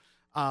about.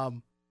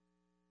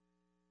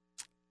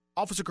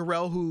 Officer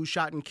Carell, who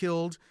shot and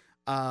killed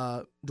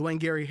Dwayne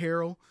Gary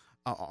Harrell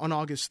on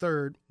August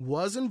 3rd,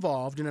 was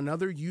involved in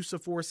another use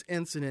of force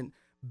incident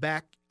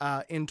back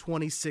in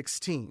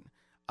 2016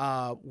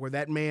 where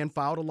that man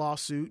filed a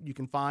lawsuit. You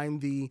can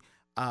find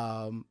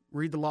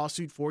read the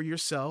lawsuit for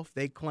yourself.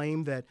 They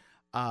claim that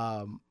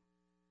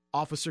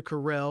Officer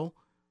Carell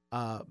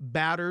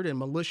battered and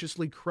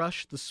maliciously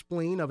crushed the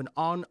spleen of an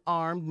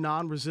unarmed,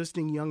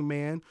 non-resisting young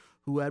man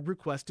who had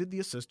requested the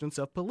assistance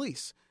of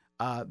police.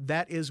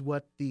 That is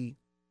what the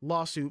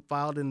lawsuit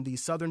filed in the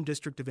Southern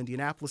District of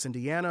Indianapolis,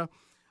 Indiana,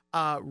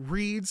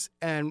 reads.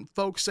 And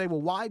folks say,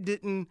 well, why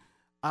didn't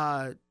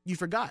you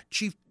forgot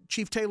Chief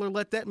Taylor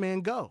let that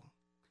man go?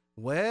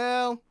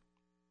 Well,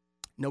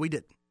 no, he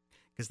didn't.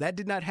 Because that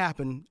did not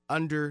happen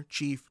under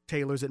Chief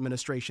Taylor's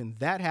administration.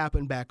 That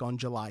happened back on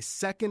July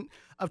 2nd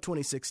of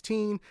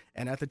 2016.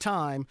 And at the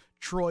time,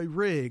 Troy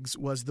Riggs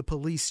was the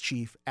police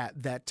chief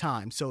at that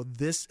time. So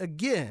this,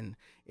 again,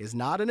 is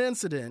not an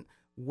incident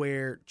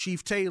where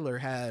Chief Taylor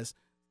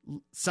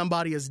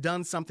somebody has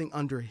done something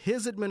under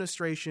his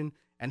administration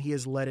and he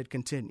has let it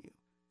continue.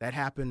 That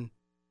happened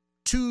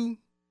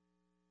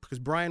because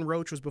Brian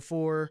Roach was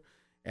before,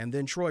 and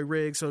then Troy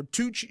Riggs. So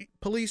two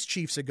police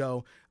chiefs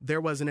ago, there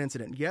was an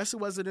incident. Yes,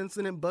 it was an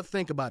incident, but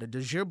think about it.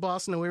 Does your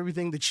boss know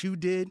everything that you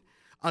did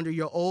under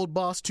your old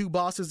boss 2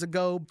 bosses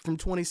ago from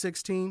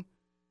 2016?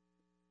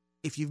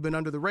 If you've been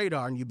under the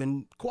radar and you've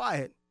been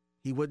quiet,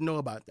 he wouldn't know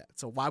about that.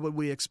 So why would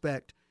we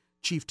expect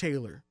Chief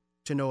Taylor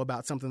to know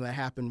about something that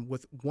happened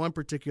with one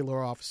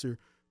particular officer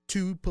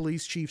 2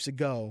 police chiefs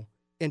ago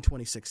in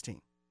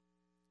 2016?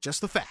 Just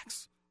the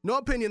facts. No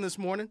opinion this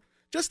morning.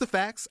 Just the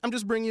facts. I'm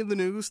just bringing you the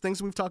news,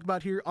 things we've talked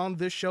about here on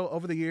this show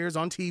over the years,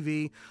 on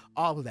TV,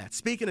 all of that.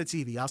 Speaking of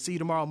TV, I'll see you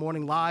tomorrow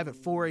morning live at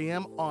 4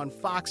 a.m. on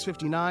Fox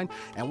 59,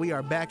 and we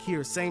are back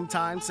here, same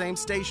time, same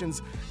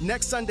stations,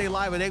 next Sunday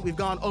live at 8. We've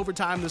gone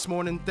overtime this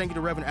morning. Thank you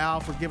to Reverend Al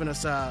for giving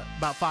us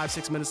about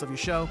 5-6 minutes of your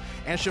show,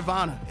 and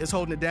Shavana is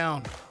holding it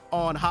down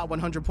on Hot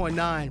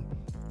 100.9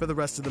 for the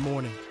rest of the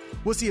morning.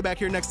 We'll see you back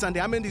here next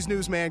Sunday. I'm Indy's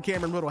newsman,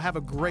 Cameron Riddle. Have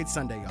a great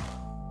Sunday,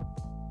 y'all.